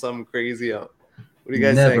pulling something crazy out. What do you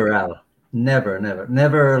guys think? Never, Al.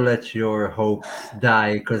 Never let your hopes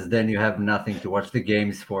die, because then you have nothing to watch the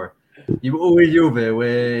games for. We're Juve.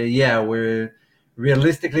 We're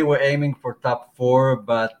realistically we're aiming for top 4,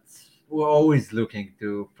 but we're always looking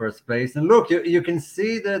to first place. And look, you can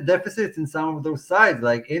see the deficits in some of those sides.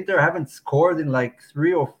 Like Inter haven't scored in like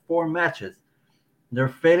 3 or 4 matches. They're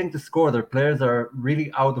failing to score. Their players are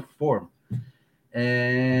really out of form.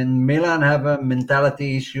 And Milan have a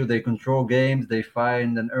mentality issue. They control games, they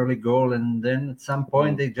find an early goal, and then at some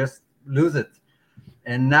point they just lose it.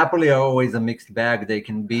 And Napoli are always a mixed bag. They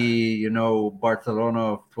can be, Barcelona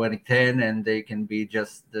of 2010, and they can be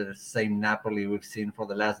just the same Napoli we've seen for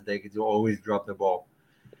the last decade, who always drop the ball.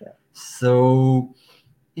 Yeah. So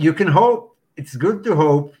you can hope. It's good to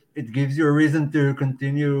hope. It gives you a reason to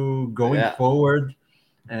continue going forward.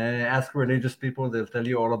 Ask religious people; they'll tell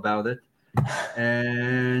you all about it.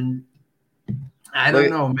 And I don't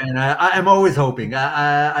know, man. I'm always hoping.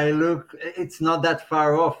 I look. It's not that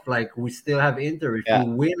far off. Like we still have Inter. If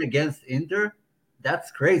we win against Inter,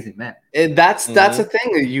 that's crazy, man. And that's the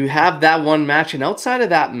thing. You have that one match, and outside of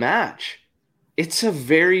that match, it's a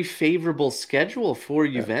very favorable schedule for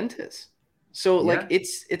Juventus. So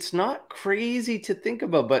it's not crazy to think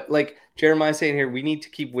about. But like Jeremiah saying here, we need to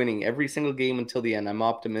keep winning every single game until the end. I'm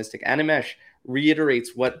optimistic. Animesh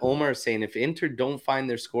reiterates what Omar is saying. If Inter don't find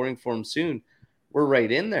their scoring form soon, we're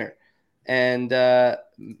right in there. And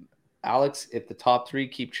Alex, if the top 3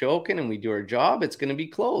 keep choking and we do our job, it's going to be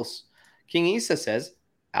close. King Isa says,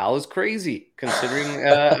 Al is crazy considering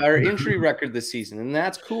our injury record this season. And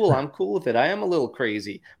that's cool. I'm cool with it. I am a little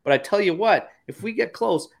crazy. But I tell you what, if we get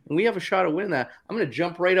close and we have a shot at winning that, I'm going to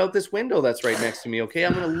jump right out this window that's right next to me, okay?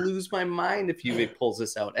 I'm going to lose my mind if Juve pulls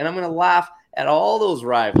this out. And I'm going to laugh at all those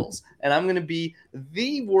rivals. And I'm going to be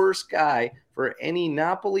the worst guy for any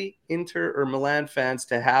Napoli, Inter, or Milan fans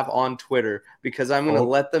to have on Twitter, because I'm going to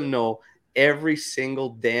let them know every single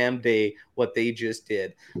damn day what they just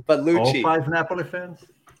did. But Lucci, all 5 Napoli fans?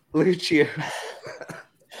 Lucci,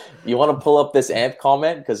 you want to pull up this AMP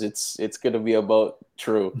comment, because it's going to be about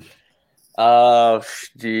True. Oh,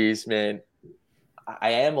 jeez, man. I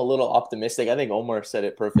am a little optimistic. I think Omar said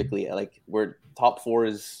it perfectly. Like, we're top 4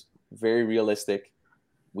 is very realistic.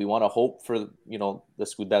 We want to hope for, the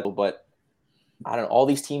Scudetto, but I don't know. All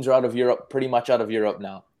these teams are out of Europe, pretty much out of Europe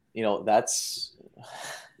now. That's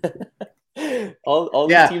all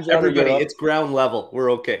these teams are out of Europe. It's ground level.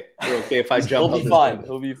 We're okay. We're okay if I jump.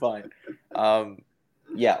 We'll be fine.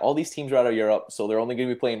 All these teams are out of Europe, so they're only going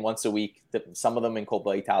to be playing once a week. Some of them in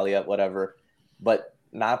Coppa Italia, whatever. But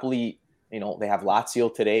Napoli, they have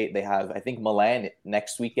Lazio today. They have, I think, Milan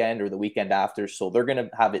next weekend or the weekend after. So they're going to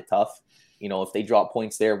have it tough. If they drop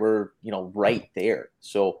points there, we're, right there.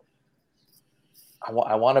 So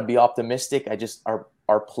I want to be optimistic.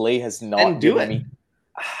 Our play has not given me,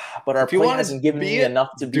 but our play hasn't given me enough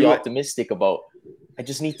to be optimistic about. I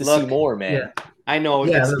just need to see more, man. Yeah. I know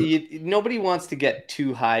nobody wants to get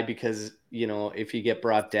too high, because if you get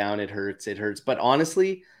brought down, it hurts. But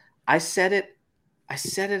honestly, I said it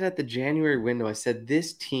at the January window. I said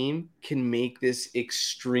this team can make this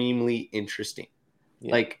extremely interesting.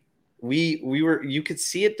 Yeah. Like you could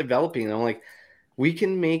see it developing. And I'm like, we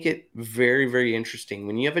can make it very, very interesting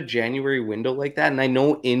when you have a January window like that. And I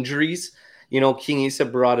know injuries. King Isa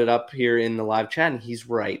brought it up here in the live chat, and he's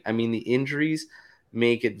right. I mean, the injuries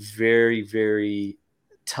make it very, very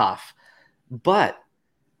tough. But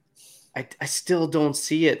I still don't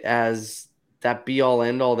see it as that be-all,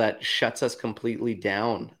 end-all that shuts us completely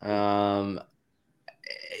down. The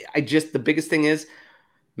biggest thing is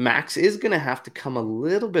Max is going to have to come a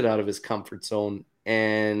little bit out of his comfort zone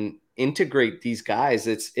and integrate these guys.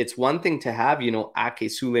 It's one thing to have, Ake,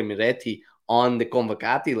 Sule, Miretti on the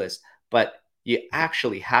convocati list, but you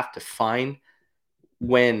actually have to find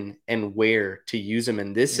when and where to use him.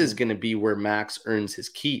 And this is going to be where Max earns his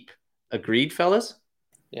keep. Agreed, fellas?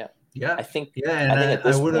 Yeah. I think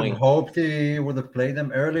I would have hoped he would have played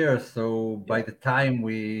them earlier. So by the time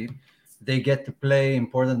we they get to play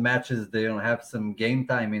important matches. They don't have some game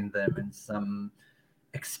time in them and some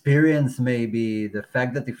experience. Maybe the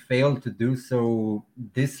fact that they failed to do so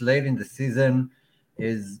this late in the season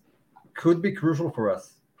is could be crucial for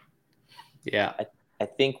us. Yeah. I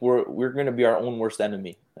think we're going to be our own worst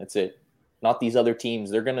enemy. That's it. Not these other teams.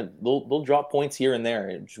 They'll drop points here and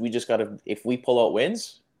there. We just got to, if we pull out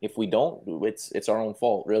wins, if we don't, it's our own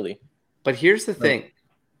fault, really. But here's the thing.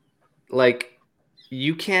 Like,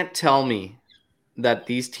 you can't tell me that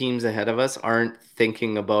these teams ahead of us aren't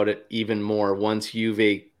thinking about it even more once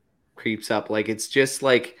Juve creeps up. Like, it's just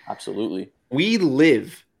like, absolutely, we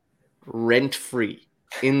live rent-free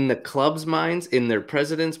in the club's minds, in their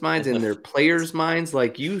president's minds, in their players' minds.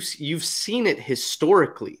 Like, you've seen it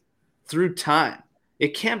historically through time.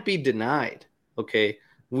 It can't be denied, okay?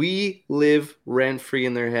 We live rent-free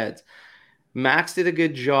in their heads. Max did a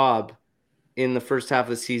good job in the first half of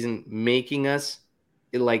the season making us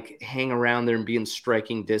like hang around there and be in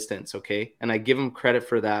striking distance, okay? And I give him credit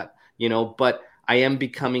for that, but I am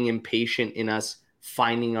becoming impatient in us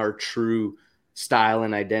finding our true style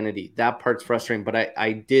and identity. That part's frustrating, but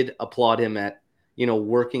I did applaud him at,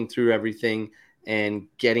 working through everything and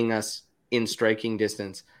getting us in striking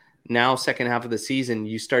distance. Now, second half of the season,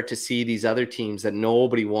 you start to see these other teams that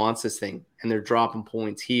nobody wants this thing, and they're dropping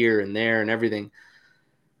points here and there and everything.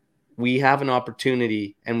 We have an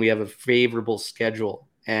opportunity and we have a favorable schedule,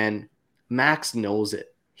 and Max knows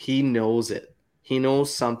it. He knows it. He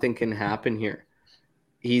knows something can happen here.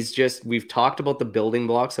 We've talked about the building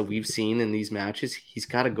blocks that we've seen in these matches. He's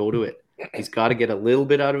got to go to it. He's got to get a little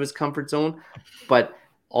bit out of his comfort zone, but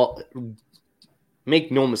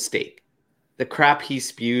make no mistake. The crap he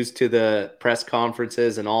spews to the press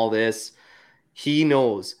conferences and all this, he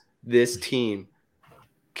knows this team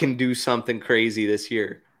can do something crazy this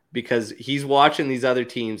year because he's watching these other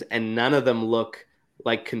teams and none of them look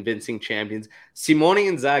like convincing champions. Simone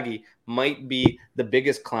Inzaghi might be the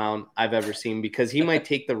biggest clown I've ever seen because he might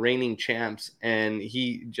take the reigning champs and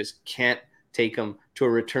he just can't take them to a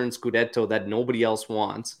return Scudetto that nobody else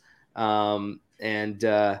wants. Man,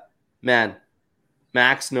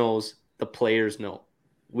 Max knows, the players know.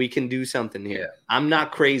 We can do something here. Yeah. I'm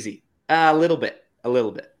not crazy. A little bit.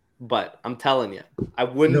 But I'm telling you, I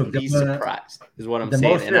wouldn't be surprised, is what I'm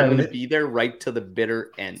saying. And I'm going to be there right to the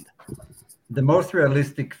bitter end. The most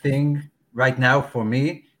realistic thing right now for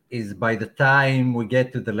me is by the time we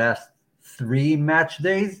get to the last 3 match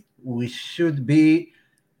days, we should be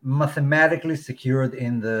mathematically secured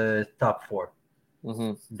in the top 4.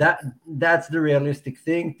 Mm-hmm. That's the realistic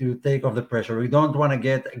thing to take off the pressure. We don't want to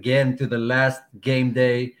get again to the last game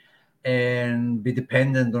day and be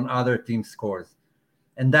dependent on other team scores.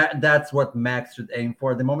 And that's what Max should aim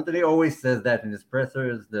for. The moment that he always says that in his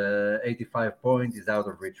pressers, the 85 point is out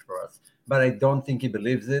of reach for us. But I don't think he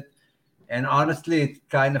believes it. And honestly, it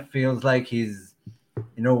kind of feels like he's,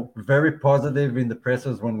 very positive in the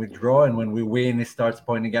pressers when we draw, and when we win, he starts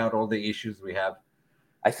pointing out all the issues we have.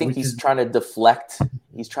 I think he's trying to deflect.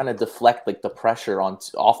 He's trying to deflect like the pressure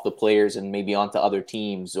off the players and maybe onto other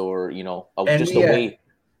teams, or just a way.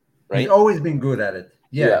 Right? He's always been good at it.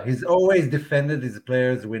 Yeah, he's always defended his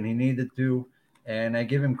players when he needed to, and I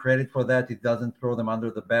give him credit for that. He doesn't throw them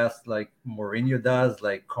under the bus like Mourinho does,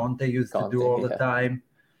 like Conte used to do all the time.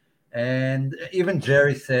 And even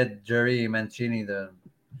Jerry Mancini, the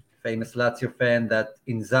famous Lazio fan, that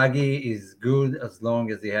Inzaghi is good as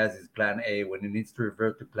long as he has his plan A. When he needs to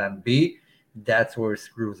revert to plan B, that's where he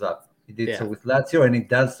screws up. He did so with Lazio, and he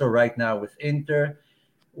does so right now with Inter.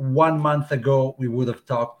 1 month ago, we would have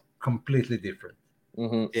talked completely different.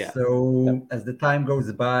 Mm-hmm. Yeah. So as the time goes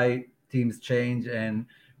by, teams change, and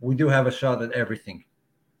we do have a shot at everything.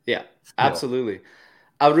 Yeah, absolutely.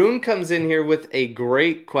 Arun comes in here with a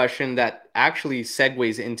great question that actually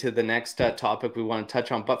segues into the next topic we want to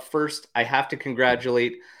touch on. But first, I have to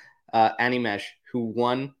congratulate Animesh, who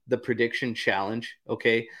won the prediction challenge,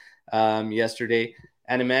 yesterday.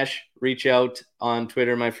 Animesh, reach out on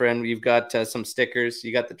Twitter, my friend. You've got some stickers.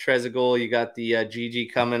 You got the Trezeguet, you got the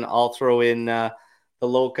GG coming. I'll throw in the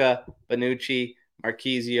Loca, Bonucci,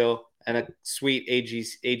 Marquisio, and a sweet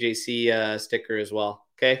AJC sticker as well.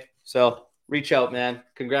 Okay, so reach out, man.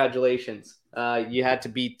 Congratulations. You had to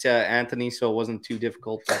beat Anthony, so it wasn't too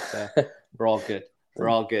difficult, but we're all good. We're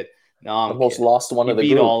all good. No, I'm almost lost one of the group.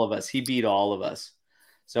 He beat all of us. He beat all of us.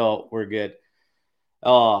 So we're good.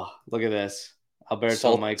 Oh, look at this.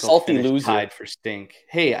 Alberto Michael finished tied for stink.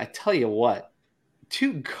 Hey, I tell you what.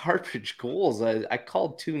 2 garbage goals. I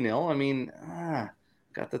called 2-0. I mean,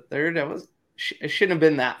 got the third. I shouldn't have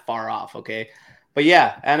been that far off, okay? But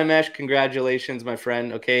yeah, Animesh, congratulations, my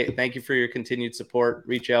friend. Okay, thank you for your continued support.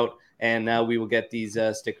 Reach out and we will get these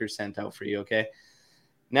stickers sent out for you. Okay.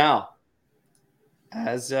 Now,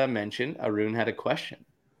 as mentioned, Arun had a question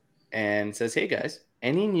and says, "Hey guys,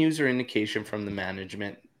 any news or indication from the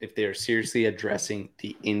management if they are seriously addressing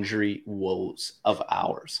the injury woes of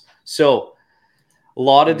ours?" So, a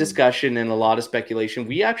lot of discussion and a lot of speculation.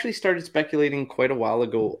 We actually started speculating quite a while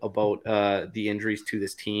ago about the injuries to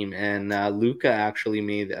this team, and Luca actually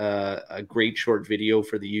made a great short video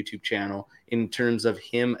for the YouTube channel in terms of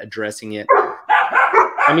him addressing it.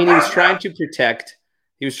 I mean, he was trying to protect.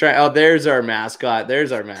 He was trying. Oh, there's our mascot.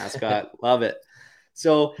 There's our mascot. Love it.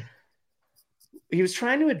 So he was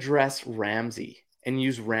trying to address Ramsey and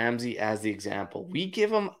use Ramsey as the example. We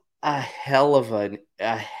give him a hell of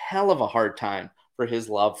a hard time for his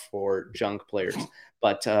love for junk players,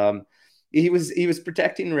 but he was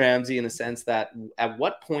protecting Ramsey in the sense that at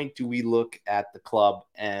what point do we look at the club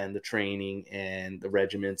and the training and the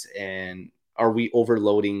regiments, and are we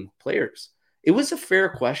overloading players? It was a fair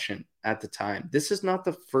question at the time. This is not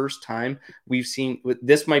the first time we've seen.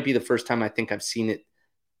 This might be the first time I think I've seen it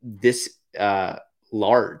this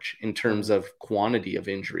large in terms of quantity of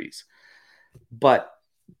injuries, but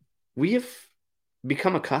we have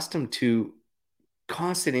become accustomed to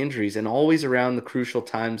constant injuries and always around the crucial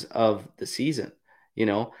times of the season,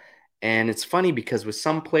 and it's funny because with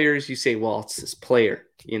some players you say, well, it's this player,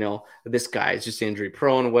 this guy is just injury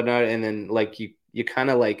prone and whatnot, and then like you kind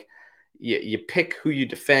of like you pick who you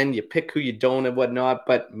defend, you pick who you don't and whatnot,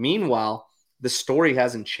 but meanwhile the story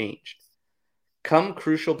hasn't changed. Come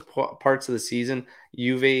crucial parts of the season,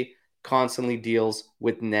 Juve constantly deals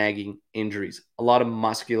with nagging injuries, a lot of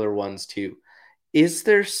muscular ones too. Is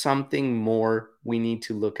there something more we need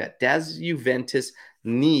to look at? Does Juventus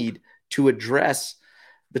need to address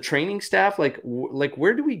the training staff? Like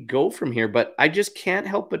where do we go from here? But I just can't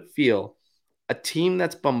help but feel a team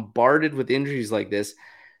that's bombarded with injuries like this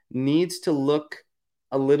needs to look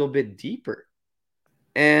a little bit deeper.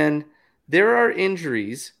 And there are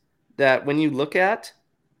injuries that when you look at,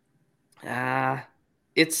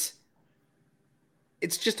 it's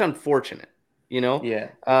just unfortunate, Yeah.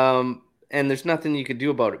 And there's nothing you could do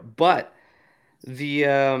about it. But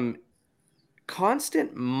the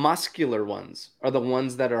constant muscular ones are the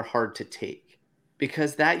ones that are hard to take,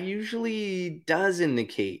 because that usually does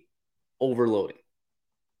indicate overloading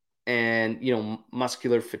and,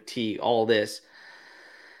 muscular fatigue, all this.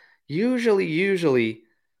 Usually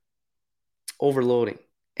overloading.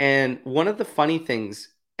 And one of the funny things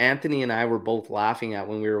Anthony and I were both laughing at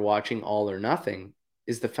when we were watching All or Nothing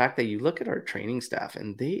is the fact that you look at our training staff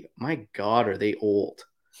and my God, are they old?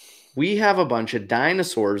 We have a bunch of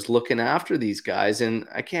dinosaurs looking after these guys, and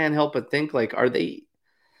I can't help but think, like, are they?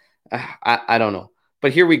 I don't know.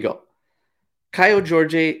 But here we go. Kaio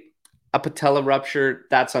George, a patella rupture.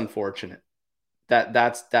 That's unfortunate.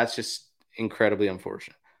 That's just incredibly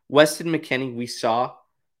unfortunate. Weston McKennie, we saw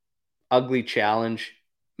ugly challenge,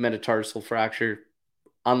 metatarsal fracture,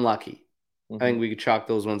 unlucky. I think we could chalk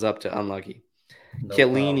those ones up to unlucky. No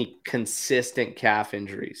Chiellini, consistent calf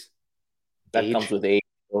injuries. That comes with age.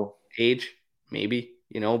 Age, maybe,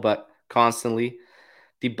 but constantly.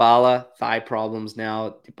 Dybala, thigh problems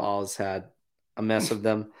now. Dybala's had a mess of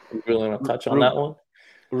them. You really want to touch on that one?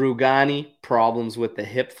 Rugani, problems with the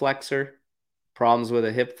hip flexor.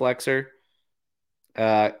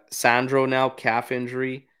 Sandro now, calf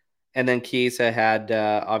injury. And then Chiesa had,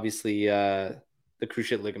 obviously, the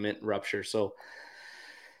cruciate ligament rupture. So,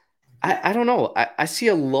 I don't know. I see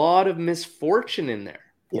a lot of misfortune in there.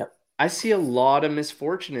 Yeah. I see a lot of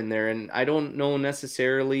misfortune in there, and I don't know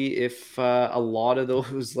necessarily if a lot of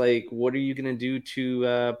those, like, what are you going to do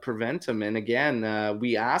to prevent them? And again,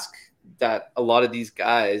 we ask that a lot of these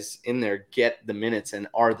guys in there get the minutes and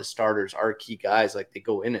are the starters, are key guys, like they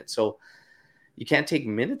go in it. So you can't take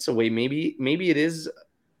minutes away. Maybe it is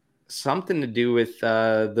something to do with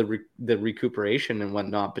the recuperation and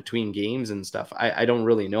whatnot between games and stuff. I don't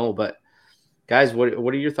really know, but guys, what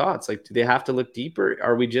are your thoughts? Like, do they have to look deeper?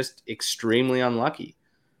 Are we just extremely unlucky?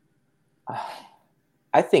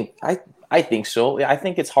 I think so. I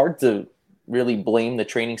think it's hard to really blame the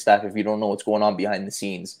training staff if you don't know what's going on behind the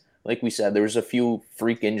scenes. Like we said, there was a few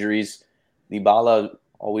freak injuries. Dybala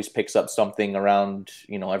always picks up something around,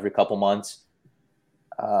 every couple months.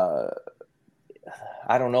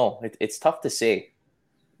 I don't know. It's tough to say.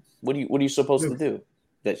 What are you supposed to do?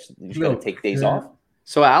 That you just got to take days off?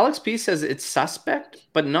 So Alex P says it's suspect,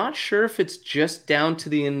 but not sure if it's just down to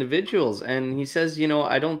the individuals. And he says,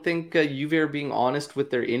 I don't think Juve are being honest with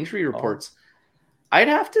their injury reports. I'd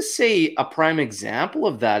have to say a prime example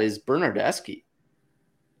of that is Bernardeschi.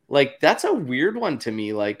 Like, that's a weird one to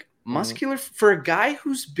me. Like, muscular for a guy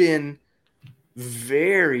who's been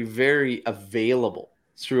very, very available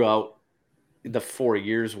throughout the 4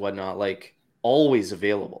 years, whatnot, like always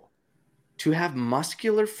available. To have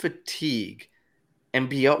muscular fatigue and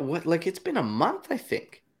be out, what, like it's been a month, I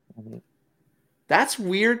think. Mm-hmm. That's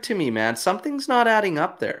weird to me, man. Something's not adding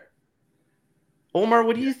up there. Omar,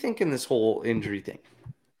 what do you think in this whole injury thing?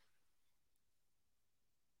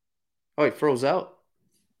 Oh, he froze out.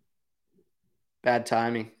 Bad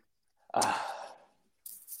timing.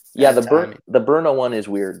 Yeah, Bad timing. the Burna one is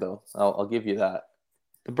weird though. I'll give you that.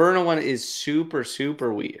 The Burna one is super,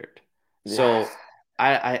 super weird. So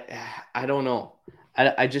I don't know.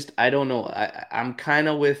 I don't know. I'm kind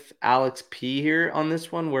of with Alex P here on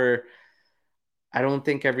this one, where I don't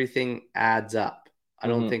think everything adds up. I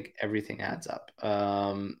don't think everything adds up.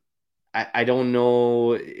 I don't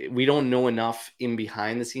know. We don't know enough in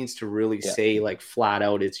behind the scenes to really say like flat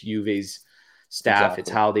out it's Juve's staff. Exactly. It's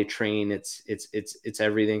how they train. It's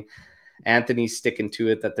everything. Anthony's sticking to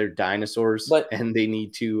it that they're dinosaurs and they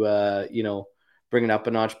need to bring it up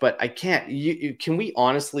a notch. But I can't. Can we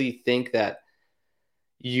honestly think that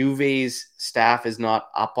Juve's staff is not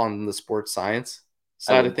up on the sports science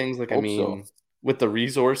side of things? Like, I mean, with the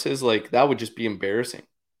resources, like that would just be embarrassing.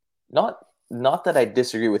 Not that I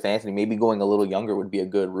disagree with Anthony. Maybe going a little younger would be a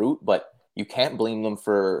good route, but you can't blame them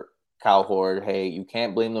for Cowherd. Hey, you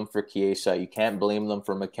can't blame them for Chiesa. You can't blame them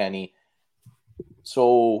for McKennie.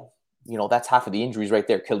 So, that's half of the injuries right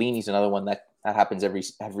there. Chiellini's another one that happens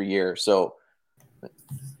every year. So,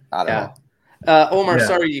 I don't know. Omar,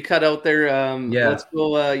 sorry you cut out there. Let's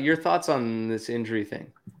go. Your thoughts on this injury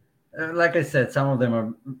thing? Like I said, some of them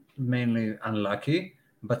are mainly unlucky,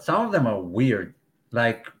 but some of them are weird.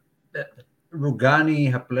 Like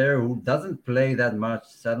Rugani, a player who doesn't play that much,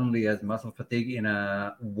 suddenly has muscle fatigue in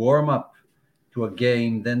a warm-up to a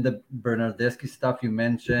game. Then the Bernardeschi stuff you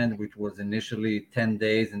mentioned, which was initially 10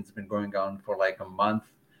 days and it's been going on for like a month.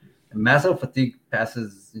 And muscle fatigue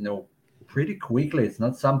passes, pretty quickly. It's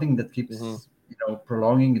not something that keeps,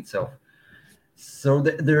 prolonging itself. So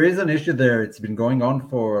there is an issue there. It's been going on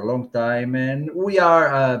for a long time, and we are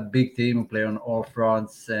a big team who play on all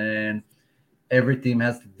fronts, and every team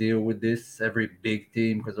has to deal with this. Every big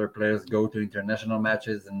team, because our players go to international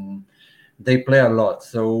matches and they play a lot.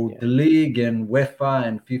 So the league and UEFA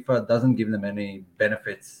and FIFA doesn't give them any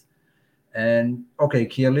benefits. And okay,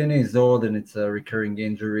 Chiellini is old and it's a recurring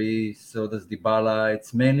injury. So does Dybala.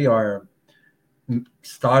 It's mainly our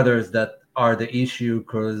starters that are the issue,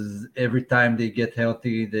 because every time they get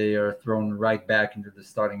healthy, they are thrown right back into the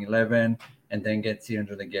starting 11 and then get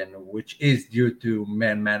injured again, which is due to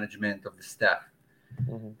man management of the staff.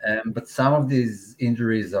 But some of these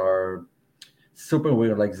injuries are super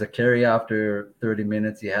weird. Like Zakaria, after 30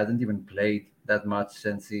 minutes, he hasn't even played that much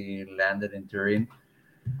since he landed in Turin.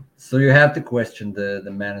 So you have to question the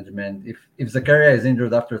management. If Zakaria is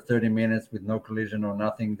injured after 30 minutes with no collision or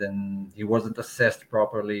nothing, then he wasn't assessed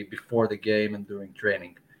properly before the game and during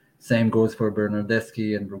training. Same goes for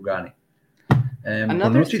Bernardeschi and Rugani. And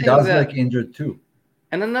Bonucci does look injured too.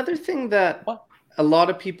 And another thing that a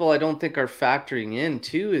lot of people I don't think are factoring in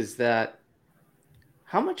too is that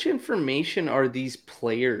how much information are these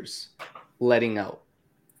players letting out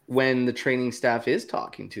when the training staff is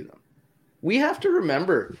talking to them? We have to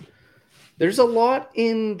remember there's a lot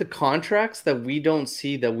in the contracts that we don't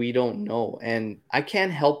see, that we don't know. And I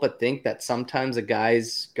can't help but think that sometimes a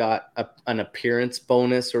guy's got an appearance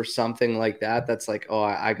bonus or something like that. That's like, oh,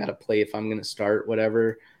 I got to play if I'm going to start,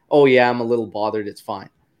 whatever. Oh, yeah, I'm a little bothered. It's fine.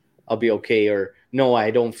 I'll be okay. Or no, I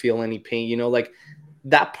don't feel any pain. Like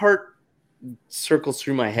that part circles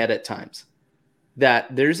through my head at times,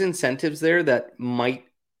 that there's incentives there that might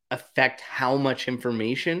affect how much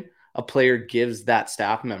information a player gives that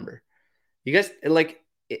staff member. You guys,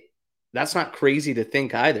 that's not crazy to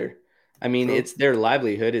think either. I mean, it's their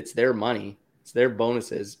livelihood, it's their money, it's their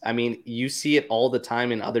bonuses. I mean, you see it all the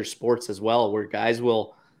time in other sports as well, where guys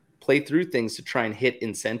will play through things to try and hit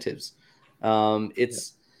incentives.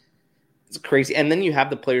 It's crazy. And then you have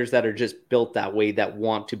the players that are just built that way, that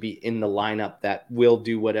want to be in the lineup, that will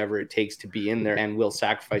do whatever it takes to be in there and will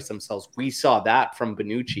sacrifice themselves. We saw that from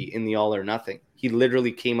Bonucci in the All or Nothing. He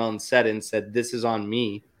literally came out and said, "This is on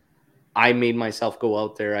me. I made myself go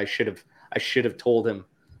out there. I should have told him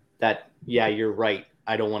that, yeah, you're right.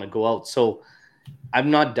 I don't want to go out." So I'm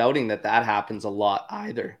not doubting that happens a lot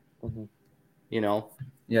either.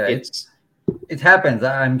 Yeah, it happens.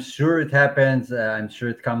 I'm sure it happens. I'm sure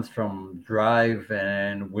it comes from drive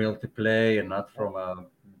and will to play and not from a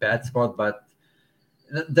bad spot. But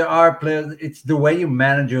there are players, it's the way you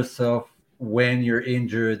manage yourself when you're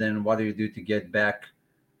injured and what do you do to get back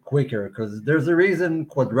quicker, because there's a reason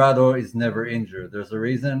Cuadrado is never injured. There's a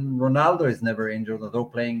reason Ronaldo is never injured, although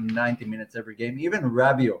playing 90 minutes every game. Even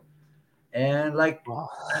Rabiot. And like,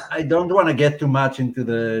 I don't want to get too much into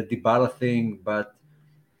the Dybala thing, but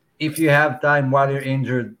if you have time while you're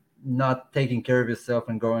injured, not taking care of yourself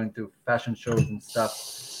and going to fashion shows and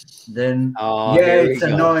stuff, then it's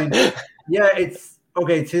annoying. It's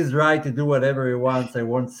okay. It's his right to do whatever he wants. I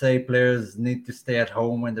won't say players need to stay at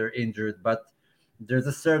home when they're injured, but there's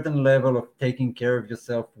a certain level of taking care of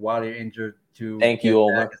yourself while you're injured to Thank you,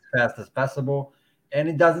 Omar. back as fast as possible. And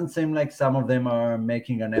it doesn't seem like some of them are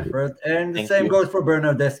making an effort. And the same goes for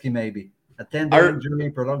Bernardeschi, maybe. A 10-day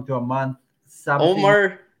injury prolonged to a month. Something.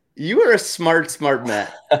 Omar, you are a smart man.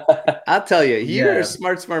 I'll tell you, you're a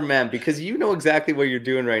smart man, because you know exactly what you're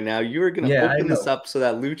doing right now. You are going to open this up so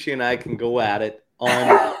that Lucci and I can go at it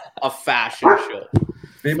on a fashion show.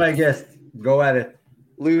 Be my guest. Go at it.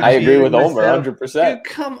 Lucci, I agree with Omar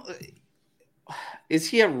 100%. Is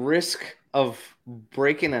he at risk of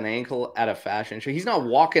breaking an ankle at a fashion show? He's not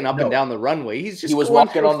walking up and down the runway. He was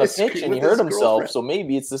walking on the pitch and he hurt himself. So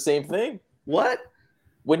maybe it's the same thing. What?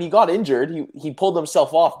 When he got injured, he pulled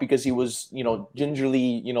himself off because he was,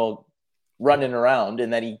 gingerly, running around,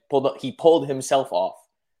 and then he pulled himself off.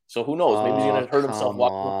 So who knows? Maybe he's going to hurt himself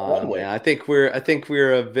walking on the runway. I think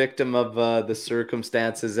we're a victim of the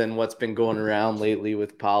circumstances and what's been going around lately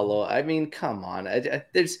with Paulo. I mean, come on.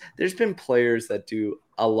 There's been players that do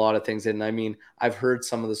a lot of things, and I mean, I've heard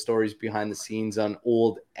some of the stories behind the scenes on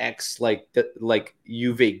old like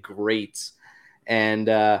Juve greats, and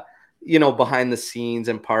behind the scenes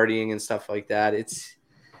and partying and stuff like that.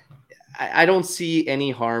 I don't see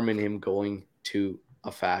any harm in him going to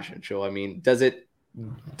a fashion show. I mean,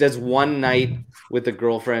 does one night with a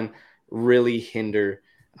girlfriend really hinder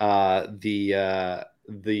the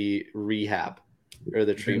rehab or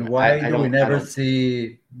the treatment? Then why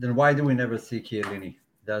do we never see Chiellini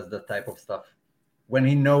does that type of stuff when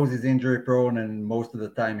he knows he's injury prone and most of the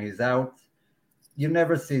time he's out? You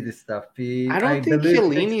never see this stuff. I don't think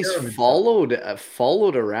Chiellini's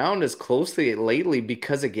followed around as closely lately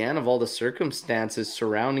because, again, of all the circumstances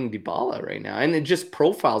surrounding Dybala right now. And it just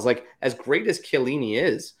profiles, like, as great as Chiellini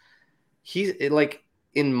is, he's like,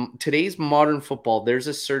 in today's modern football, there's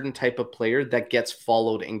a certain type of player that gets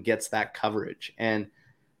followed and gets that coverage. And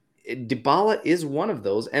Dybala is one of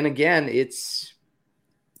those. And again, it's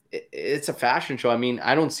a fashion show. I mean,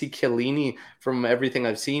 I don't see Chiellini, from everything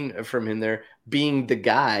I've seen from him there, being the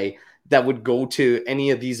guy that would go to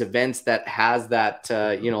any of these events that has that,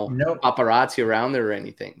 paparazzi around there or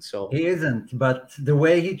anything. So he isn't, but the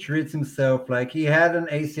way he treats himself, like he had an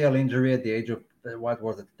ACL injury at the age of,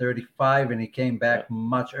 35, and he came back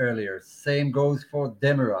much earlier. Same goes for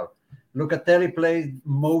Demiral. Locatelli played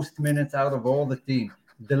most minutes out of all the team.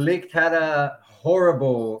 De Ligt had a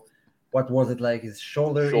horrible, his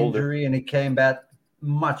shoulder injury, and he came back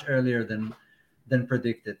much earlier than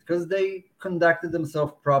predicted, because they conducted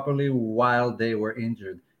themselves properly while they were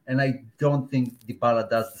injured. And I don't think Dybala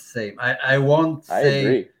does the same. I won't say. I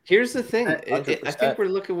agree. Here's the thing. I think we're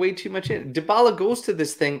looking way too much in. Dybala goes to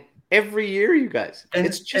this thing every year, you guys. And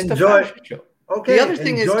it's just a fashion show. Okay. The other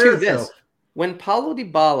thing is, too, this. When Paulo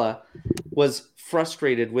Dybala was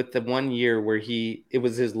frustrated with the 1 year where it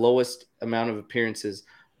was his lowest amount of appearances,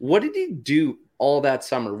 what did he do all that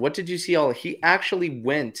summer? What did you see? He actually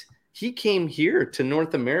went. He came here to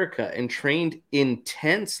North America and trained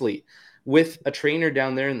intensely with a trainer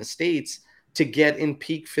down there in the States to get in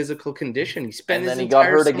peak physical condition. He spent his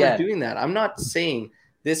entire summer doing that. I'm not saying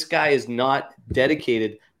this guy is not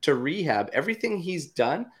dedicated to rehab. Everything he's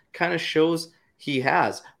done kind of shows he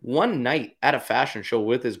has. One night at a fashion show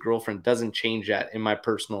with his girlfriend doesn't change that, in my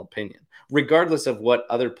personal opinion, regardless of what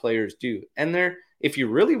other players do. And if you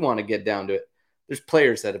really want to get down to it, there's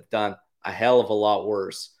players that have done a hell of a lot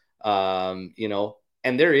worse. And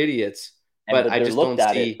they're idiots, but I just don't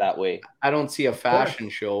see it that way. I don't see a fashion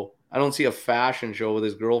show. I don't see a fashion show with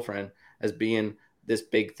his girlfriend as being this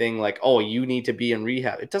big thing. Like, oh, you need to be in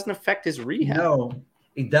rehab. It doesn't affect his rehab. No,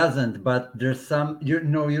 it doesn't. But there's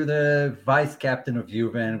you're the vice captain of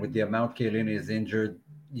Juve, and with the amount Chiellini is injured,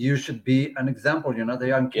 you should be an example. You're not a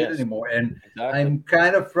young kid anymore. And I'm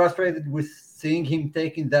kind of frustrated with seeing him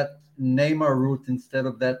taking that Neymar route instead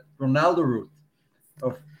of that Ronaldo route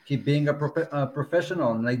of being a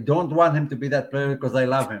professional. And I don't want him to be that player because I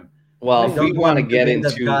love him. Well, if we want to get into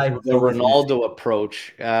the Ronaldo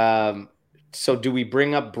approach, so do we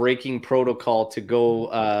bring up breaking protocol to go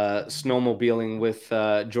snowmobiling with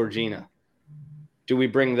Georgina? Do we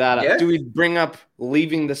bring that up? Do we bring up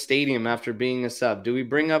leaving the stadium after being a sub? Do we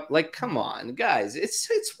bring up, come on, guys, it's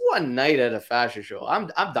one night at a fashion show. I'm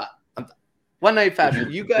done. One night fashion.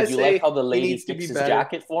 You guys did you say like how the he lady needs to fixed be his better.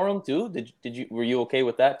 jacket for him too? Were you okay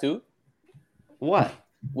with that too? What?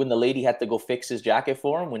 When the lady had to go fix his jacket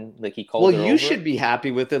for him when like he called Well, her you over? should be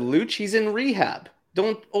happy with it, Luch. He's in rehab.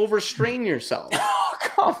 Don't overstrain yourself. Oh,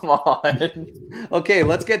 come on. Okay,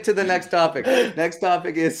 let's get to the next topic. Next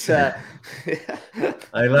topic is I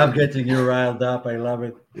love getting you riled up. I love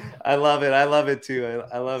it. I love it. I love it too.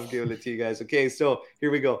 I love giving it to you guys. Okay, so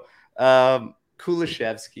here we go.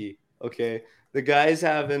 Kulishevsky. Okay, the guy's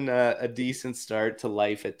having a decent start to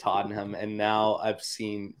life at Tottenham, and now I've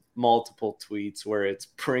seen multiple tweets where it's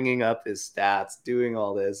bringing up his stats, doing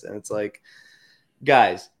all this, and it's like,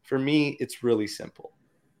 guys, for me, it's really simple.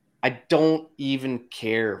 I don't even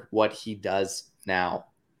care what he does now.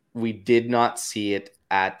 We did not see it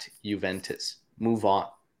at Juventus. Move on.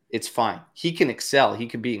 It's fine. He can excel. He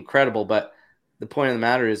can be incredible. But the point of the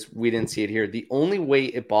matter is we didn't see it here. The only way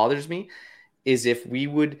it bothers me is if we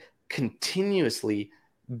would continuously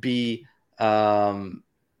be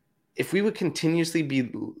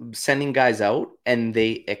sending guys out and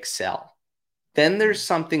they excel. Then there's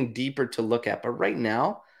something deeper to look at. But right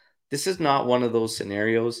now, this is not one of those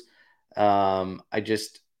scenarios. I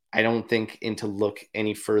don't think to look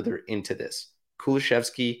any further into this.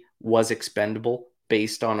 Kulishevsky was expendable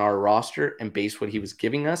based on our roster and based what he was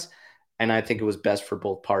giving us. And I think it was best for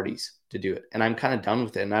both parties to do it. And I'm kind of done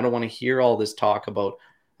with it. And I don't want to hear all this talk about,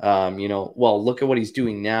 well, look at what he's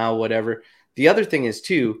doing now, whatever. The other thing is,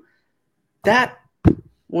 too, that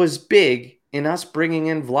was big in us bringing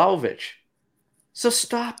in Vlahovic. So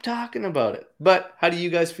stop talking about it. But how do you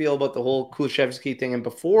guys feel about the whole Kulishevsky thing? And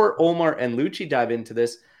before Omar and Lucci dive into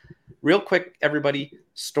this, real quick, everybody,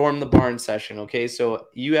 storm the barn session, okay? So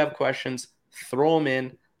you have questions, throw them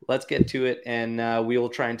in. Let's get to it, and we will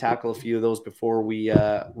try and tackle a few of those before we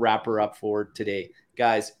wrap her up for today.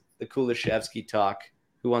 Guys, the Kulishevsky talk.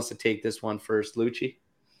 Who wants to take this one first? Lucci?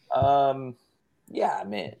 Yeah,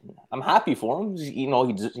 man, I'm happy for him.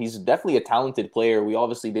 He's definitely a talented player. We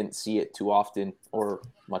obviously didn't see it too often or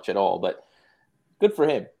much at all, but good for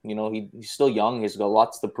him. He's still young. He's got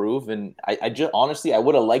lots to prove. And I just honestly, I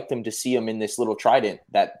would have liked him to see him in this little trident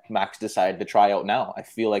that Max decided to try out now. I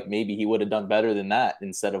feel like maybe he would have done better than that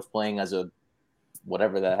instead of playing as a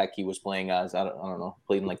whatever the heck he was playing as. I don't know.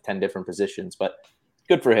 Played in like 10 different positions, but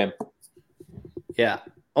good for him. Yeah.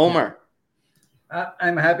 Omar.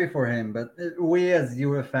 I'm happy for him, but we as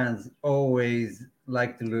Euro fans always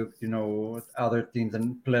like to look, at other teams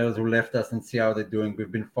and players who left us and see how they're doing.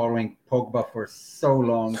 We've been following Pogba for so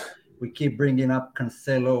long. We keep bringing up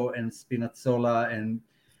Cancelo and Spinazzola, and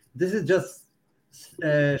this is just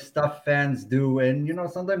stuff fans do. And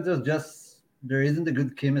sometimes there isn't a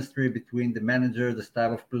good chemistry between the manager, the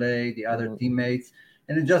style of play, the other teammates,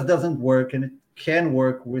 and it just doesn't work. And it can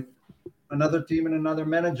work with another team and another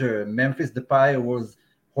manager. Memphis Depay was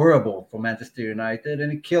horrible for Manchester United, and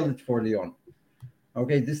he killed it for Lyon.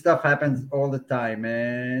 Okay, this stuff happens all the time,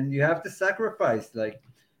 and you have to sacrifice. Like,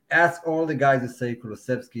 ask all the guys who say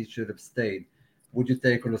Kulusevski should have stayed. Would you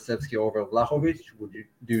take Kulusevski over Vlahovic?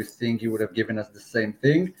 Do you think he would have given us the same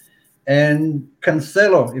thing? And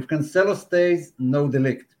Cancelo, if Cancelo stays, no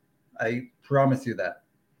delict. I promise you that.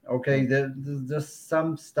 Okay, there's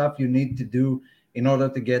some stuff you need to do in order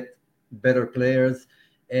to get better players,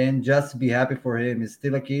 and just be happy for him. He's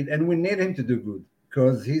still a kid, and we need him to do good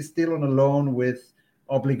because he's still on a loan with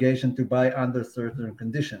obligation to buy under certain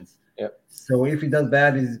conditions. Yep. So if he does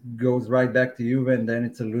bad, he goes right back to Juve, and then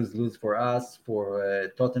it's a lose-lose for us,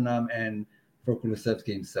 for Tottenham, and for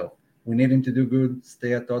Kulusevski himself. We need him to do good,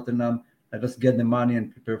 stay at Tottenham, let us get the money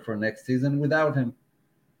and prepare for next season without him.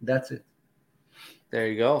 That's it. There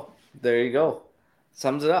you go.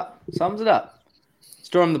 Sums it up.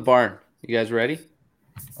 Storm the barn. You guys ready?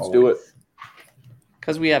 Let's do it.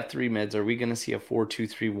 Because we have three mids, are we going to see a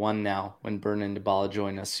 4-2-3-1 now when Berna and Dybala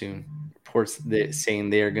join us soon? Reports saying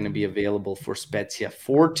they are going to be available for Spezia.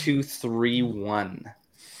 4-2-3-1.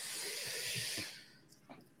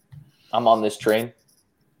 I'm on this train.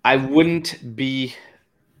 I wouldn't be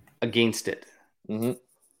against it.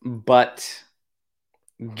 But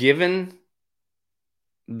given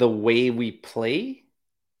the way we play,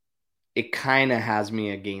 it kind of has me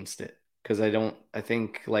against it because I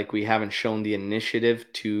think like we haven't shown the initiative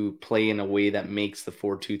to play in a way that makes the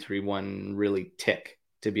 4-2-3-1 really tick,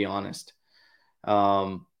 to be honest.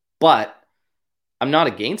 But I'm not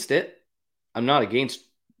against it. I'm not against,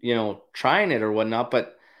 trying it or whatnot,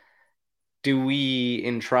 but do we,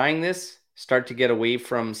 in trying this, start to get away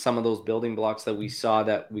from some of those building blocks that we saw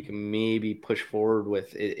that we can maybe push forward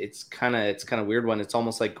with? It's kind of weird one. It's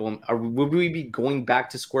almost like would we be going back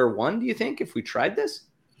to square one, do you think, if we tried this?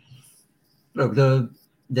 Look,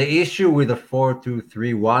 The issue with a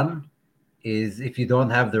 4-2-3-1 is if you don't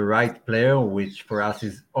have the right player, which for us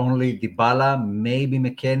is only Dybala, maybe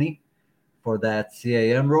McKennie for that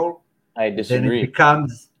CAM role, I then it disagree.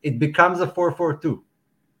 becomes a 4-4-2.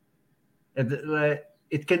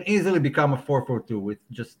 It can easily become a 4-4-2 with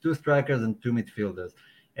just two strikers and two midfielders,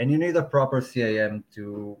 and you need a proper CAM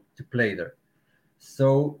to play there.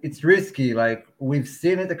 So it's risky. Like we've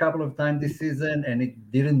seen it a couple of times this season, and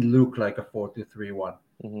it didn't look like a 4-2-3-1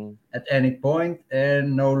 Mm-hmm. at any point.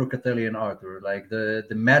 And no Locatelli and Arthur. Like the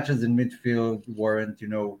matches in midfield weren't,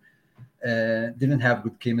 didn't have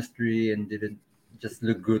good chemistry and didn't just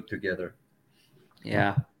look good together.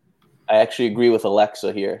 Yeah. I actually agree with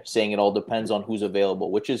Alexa here, saying it all depends on who's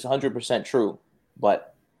available, which is 100% true.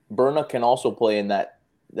 But Berna can also play in that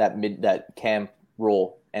cam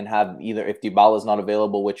role and have either, if Dybala is not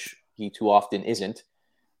available, which he too often isn't.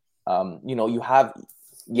 You have,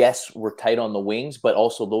 yes, we're tight on the wings, but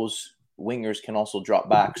also those wingers can also drop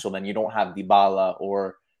back. So then you don't have Dybala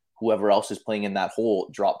or whoever else is playing in that hole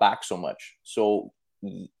drop back so much. So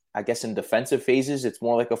I guess in defensive phases, it's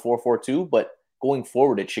more like a 4-4-2, but going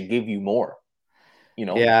forward, it should give you more,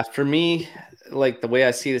 Yeah, for me, like the way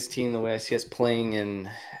I see this team, the way I see us playing, and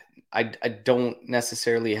I don't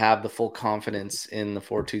necessarily have the full confidence in the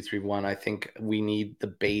 4-2-3-1. I think we need the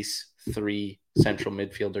base three central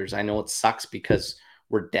midfielders. I know it sucks because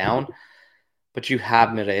we're down, but you have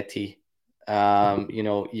Miretti.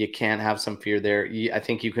 You can't have some fear there. I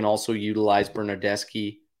think you can also utilize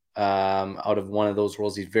Bernardeschi out of one of those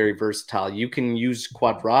roles. He's very versatile. You can use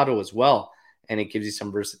Quadrado as well, and it gives you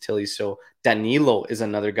some versatility. So Danilo is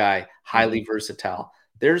another guy, highly versatile.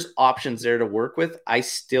 There's options there to work with. I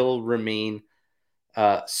still remain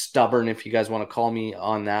stubborn, if you guys want to call me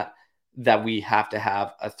on that we have to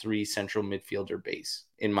have a three central midfielder base,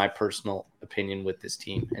 in my personal opinion, with this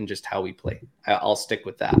team and just how we play. I'll stick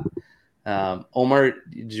with that. Omar,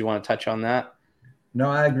 did you want to touch on that?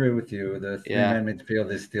 No, I agree with you. The three-man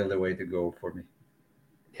midfield is still the way to go for me.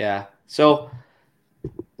 Yeah. So a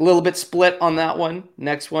little bit split on that one.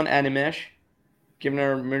 Next one, Animesh. Given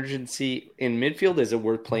our emergency in midfield, is it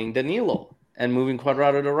worth playing Danilo and moving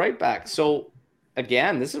Quadrado to right back? So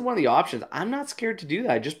again, this is one of the options. I'm not scared to do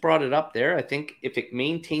that. I just brought it up there. I think if it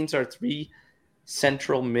maintains our three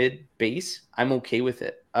central mid base, I'm okay with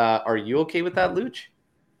it. Are you okay with that, Luch?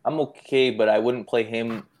 I'm okay, but I wouldn't play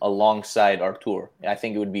him alongside Artur. I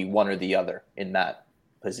think it would be one or the other in that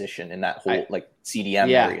position, in that whole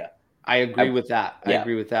CDM area. I agree with that. I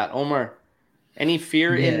agree with that. Omar, any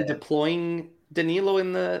fear in deploying Danilo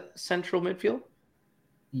in the central midfield?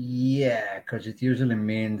 Yeah, because it usually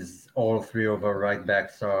means all three of our right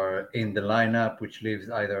backs are in the lineup, which leaves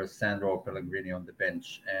either Sandro or Pellegrini on the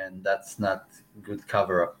bench, and that's not good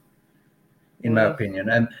cover-up, in my opinion.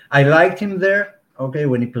 And I liked him there. Okay,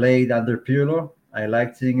 when he played under Pirlo, I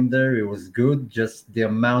liked seeing him there. It was good. Just the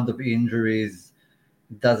amount of injuries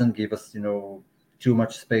doesn't give us, too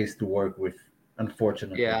much space to work with,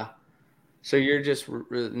 unfortunately. Yeah. So you're just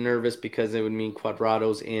nervous because it would mean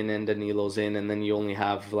Quadrado's in and Danilo's in, and then you only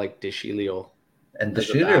have like De Sciglio. And De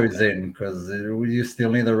Sciglio is in because you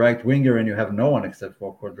still need a right winger, and you have no one except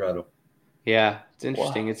for Quadrado. Yeah, it's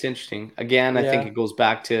interesting. Wow. It's interesting. Again, I think it goes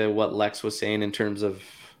back to what Lex was saying in terms of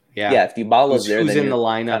if Dybala's there, who's in the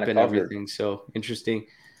lineup and everything. So interesting.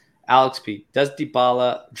 Alex P, does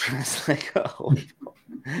Dybala dress like a hobo?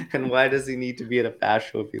 And why does he need to be at a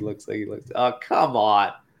fast show if he looks like he looks? Oh, come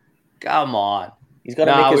on. Come on. He's got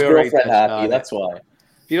to make his girlfriend happy. That's why.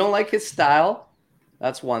 If you don't like his style,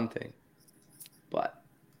 that's one thing. But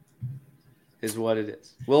is what it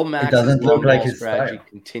is. Will Max's long ball strategy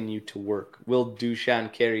continue to work? Will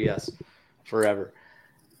Dusan carry us forever?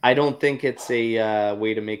 I don't think it's a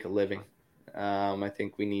way to make a living. I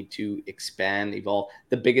think we need to expand, evolve.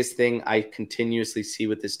 The biggest thing I continuously see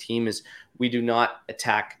with this team is we do not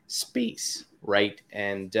attack space, right?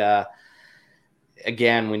 And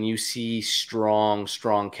again, when you see strong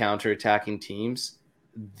counter-attacking teams,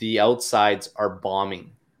 the outsides are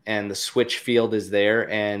bombing and the switch field is there.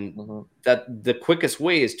 And that the quickest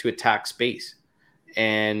way is to attack space.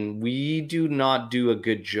 And we do not do a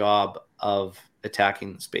good job of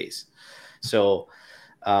attacking the space. So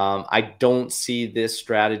I don't see this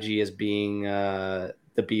strategy as being the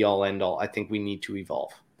be-all, end-all. I think we need to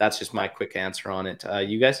evolve. That's just my quick answer on it.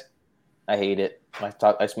 You guys? I hate it.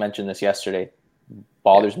 I mentioned this yesterday.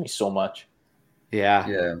 Bothers me so much.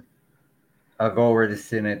 Yeah. I've already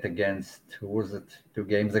seen it against, who was it, 2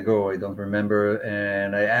 games ago? I don't remember.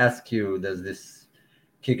 And I ask you, does this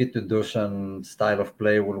kick it to Dusan style of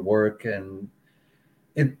play will work? And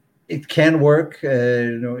it can work.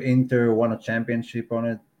 Inter won a championship on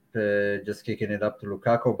it just kicking it up to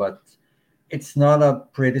Lukaku, but it's not a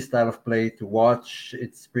pretty style of play to watch.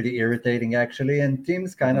 It's pretty irritating, actually, and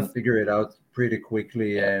teams kind of figure it out pretty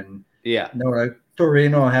quickly. And like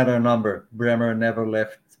Torino had a number. Bremer never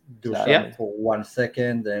left Dusan for 1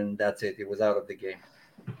 second, and that's it. He was out of the game.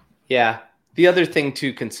 Yeah. The other thing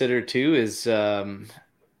to consider too is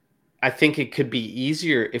I think it could be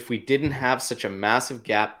easier if we didn't have such a massive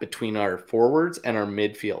gap between our forwards and our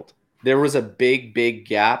midfield. There was a big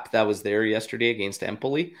gap that was there yesterday against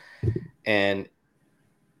Empoli, and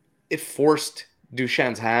it forced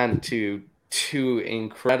Duchan's hand to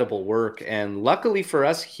incredible work. And luckily for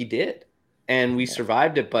us, he did, and we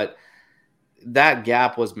survived it. But that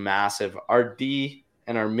gap was massive. Our D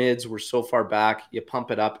and our mids were so far back. You pump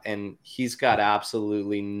it up, and he's got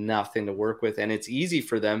absolutely nothing to work with. And it's easy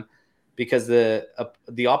for them because the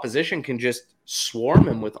opposition can just swarm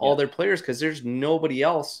him with all their players because there's nobody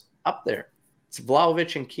else up there. It's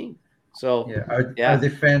Vlahovic and King. So our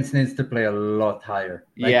defense needs to play a lot higher.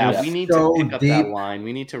 We need to pick up that line.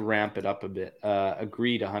 We need to ramp it up a bit.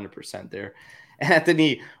 Agreed 100% there.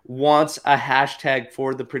 Anthony wants a hashtag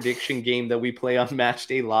for the prediction game that we play on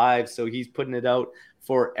Matchday Live. So he's putting it out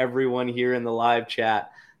for everyone here in the live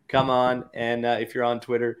chat. Come on. And if you're on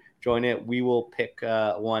Twitter, join it. We will pick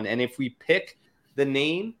one. And if we pick the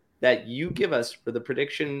name that you give us for the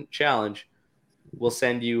prediction challenge, we'll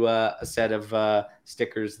send you a set of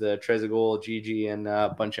stickers, the Trezeguet, Gigi, and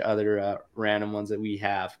a bunch of other random ones that we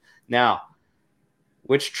have. Now,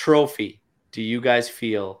 which trophy do you guys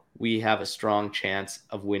feel we have a strong chance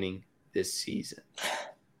of winning this season?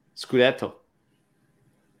 Scudetto.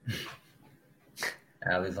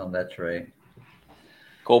 Ali's on that tray.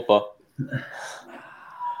 Copa.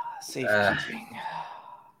 Safekeeping.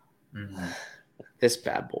 This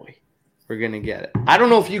bad boy. We're going to get it. I don't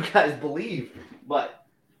know if you guys believe, but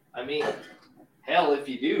I mean, hell, if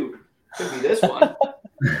you do, could be this one.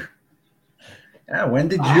 When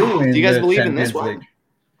did you win? Do you guys believe Champions in this one? League?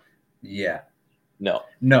 Yeah. No.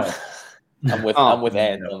 I'm with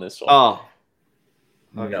Ed on this one. Oh.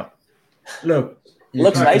 Okay. No. Look.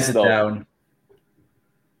 Looks nice though. Down.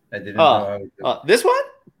 I didn't know how this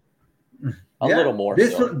one? A little more.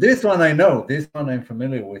 This one I know. This one I'm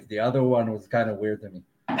familiar with. The other one was kind of weird to me.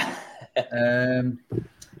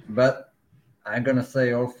 But I'm gonna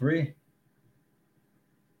say all three.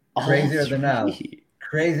 Crazier than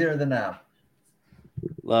now.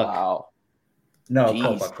 Look. Wow.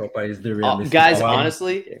 No, Copa is the realistic guys, one.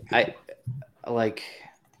 honestly, I like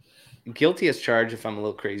guilty as charged if I'm a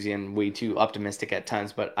little crazy and way too optimistic at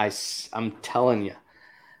times, but I'm telling you,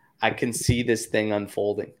 I can see this thing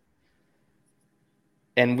unfolding.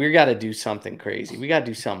 And we got to do something crazy. We got to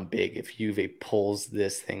do something big if Juve pulls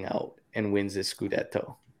this thing out and wins this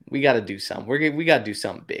Scudetto. We got to do something. We got to do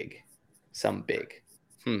something big. Something big.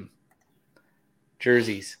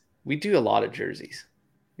 Jerseys. We do a lot of jerseys.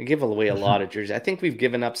 We give away a lot of jerseys. I think we've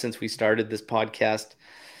given up since we started this podcast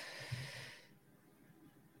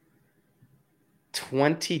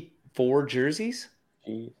 24 jerseys.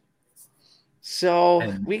 Jeez. So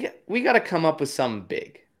we got to come up with something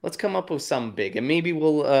big. Let's come up with something big, and maybe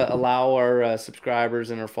we'll allow our subscribers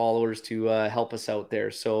and our followers to help us out there.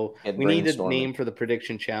 So we need a name for the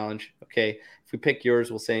prediction challenge. Okay, if we pick yours,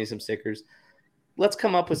 we'll send you some stickers. Let's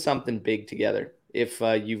come up with something big together if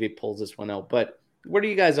Juve pulls this one out. But what do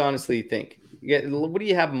you guys honestly think? What do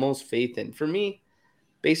you have most faith in? For me,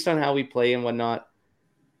 based on how we play and whatnot,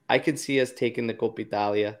 I could see us taking the Coppa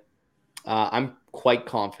Italia. I'm quite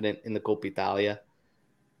confident in the Coppa Italia,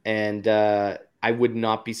 and I would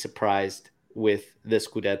not be surprised with the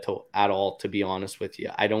Scudetto at all, to be honest with you.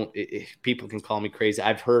 People can call me crazy.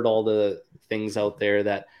 I've heard all the things out there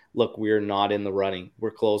that, look, we're not in the running.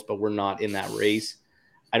 We're close, but we're not in that race.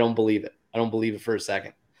 I don't believe it. I don't believe it for a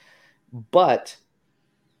second. But,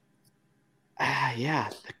 the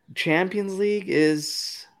Champions League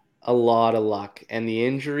is a lot of luck. And the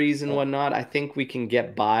injuries and whatnot, I think we can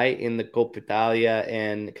get by in the Coppa Italia,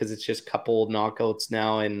 and because it's just a couple knockouts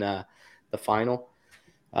now in the final.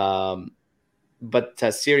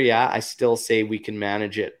 But Serie A, I still say we can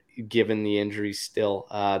manage it given the injuries still.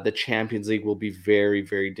 The Champions League will be very,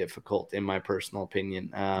 very difficult in my personal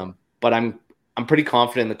opinion. But I'm pretty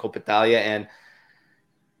confident in the Coppa Italia, and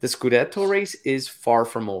the Scudetto race is far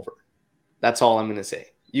from over. That's all I'm going to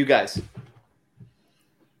say. You guys.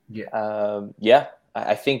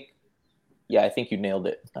 I think you nailed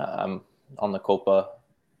it. On the Copa,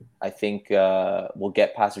 I think we'll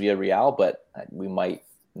get past Villarreal, but we might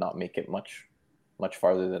not make it much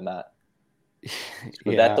farther than that.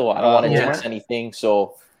 Scudetto, I don't want to jinx anything,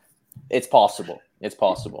 so it's possible.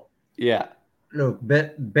 Yeah. Look,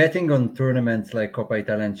 betting on tournaments like Coppa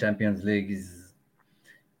Italia and Champions League is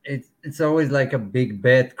it's always like a big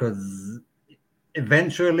bet because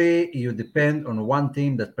eventually you depend on one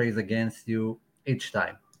team that plays against you each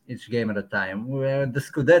time, each game at a time. Where the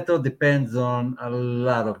Scudetto depends on a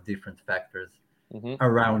lot of different factors Mm-hmm.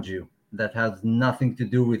 around you that has nothing to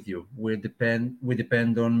do with you. We depend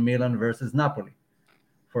on Milan versus Napoli,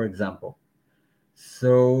 for example.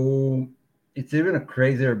 So it's even a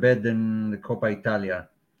crazier bet than the Coppa Italia,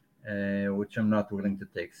 which I'm not willing to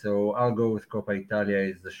take. So I'll go with Coppa Italia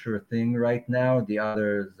is the sure thing right now. The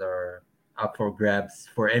others are up for grabs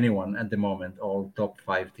for anyone at the moment. All top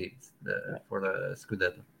five teams for the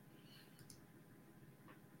Scudetto.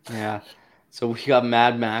 Yeah. So we got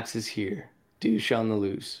Mad Max is here. Douche on the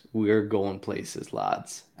loose. We're going places,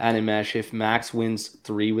 lads. Animesh, if Max wins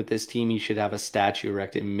 3 with this team, he should have a statue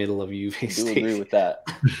erected in the middle of Juve I do Stadium. agree with that.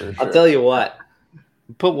 For sure. I'll tell you what.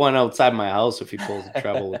 Put one outside my house if he pulls a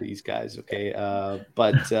treble with these guys, okay?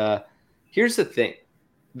 But here's the thing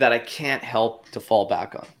that I can't help to fall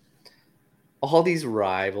back on. All these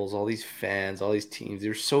rivals, all these fans, all these teams,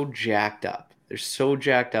 they're so jacked up. They're so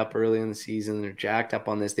jacked up early in the season. They're jacked up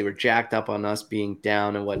on this. They were jacked up on us being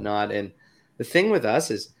down and whatnot. And the thing with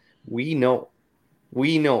us is we know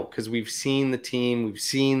because we've seen the team, we've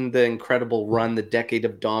seen the incredible run, the decade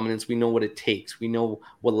of dominance. We know what it takes. We know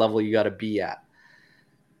what level you got to be at.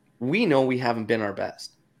 We know we haven't been our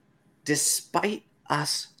best. Despite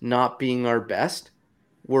us not being our best,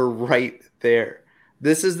 we're right there.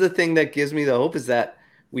 This is the thing that gives me the hope is that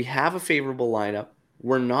we have a favorable lineup.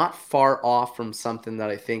 We're not far off from something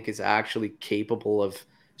that I think is actually capable of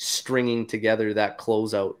stringing together that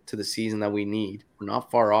closeout to the season that we need. We're not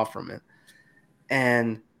far off from it.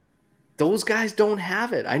 And those guys don't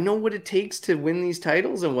have it. I know what it takes to win these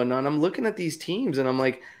titles and whatnot. I'm looking at these teams and I'm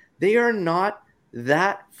like, they are not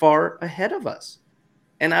that far ahead of us.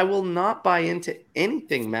 And I will not buy into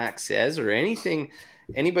anything Max says or anything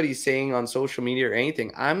anybody's saying on social media or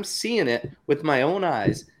anything. I'm seeing it with my own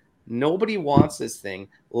eyes. Nobody wants this thing.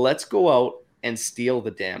 Let's go out and steal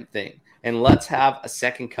the damn thing. And let's have a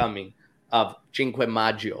second coming of Cinque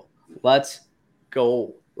Maggio. Let's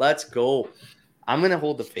go. Let's go. I'm going to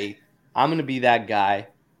hold the faith. I'm going to be that guy.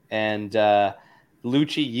 And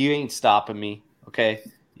Lucci, you ain't stopping me, okay?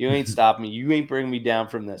 You ain't stopping me. You ain't bringing me down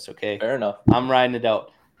from this, okay? Fair enough. I'm riding it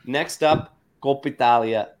out. Next up, Coppa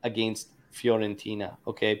Italia against Fiorentina,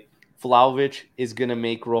 okay? Vlahovic is going to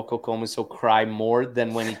make Rocco Comiso cry more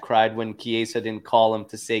than when he cried when Chiesa didn't call him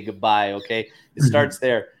to say goodbye, okay? It starts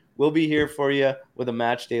there. We'll be here for you with a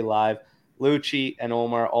match day live. Lucci and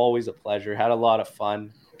Omar, always a pleasure. Had a lot of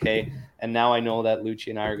fun, okay? And now I know that Lucci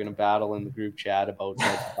and I are going to battle in the group chat about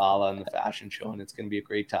Bala and the fashion show, and it's going to be a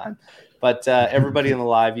great time. But everybody in the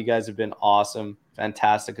live, you guys have been awesome.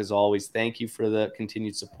 Fantastic as always. Thank you for the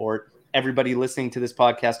continued support. Everybody listening to this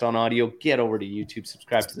podcast on audio, get over to YouTube,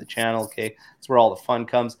 subscribe to the channel, okay? That's where all the fun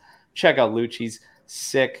comes. Check out Lucci's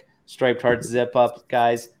sick striped heart zip up,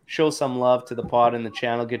 guys. Show some love to the pod and the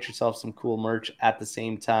channel. Get yourself some cool merch at the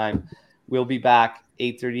same time. We'll be back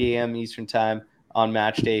 8:30 a.m. Eastern time on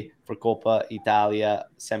match day for Coppa Italia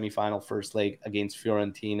semifinal first leg against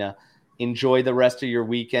Fiorentina. Enjoy the rest of your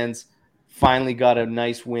weekends. Finally got a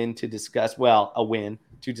nice win to discuss. Well, a win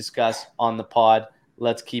to discuss on the pod.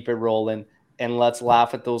 Let's keep it rolling and let's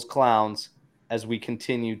laugh at those clowns as we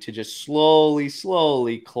continue to just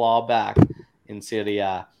slowly claw back in Serie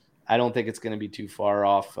A. I don't think it's going to be too far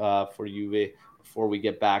off for Juve before we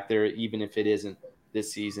get back there, even if it isn't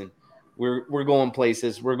this season. We're going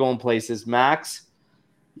places. We're going places. Max,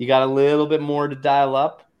 you got a little bit more to dial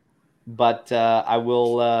up, but I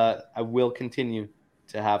will continue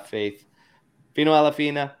to have faith. Fino alla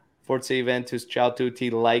fine, Forza Juventus, ciao tutti.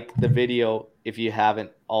 Like the video if you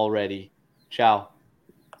haven't already. Ciao.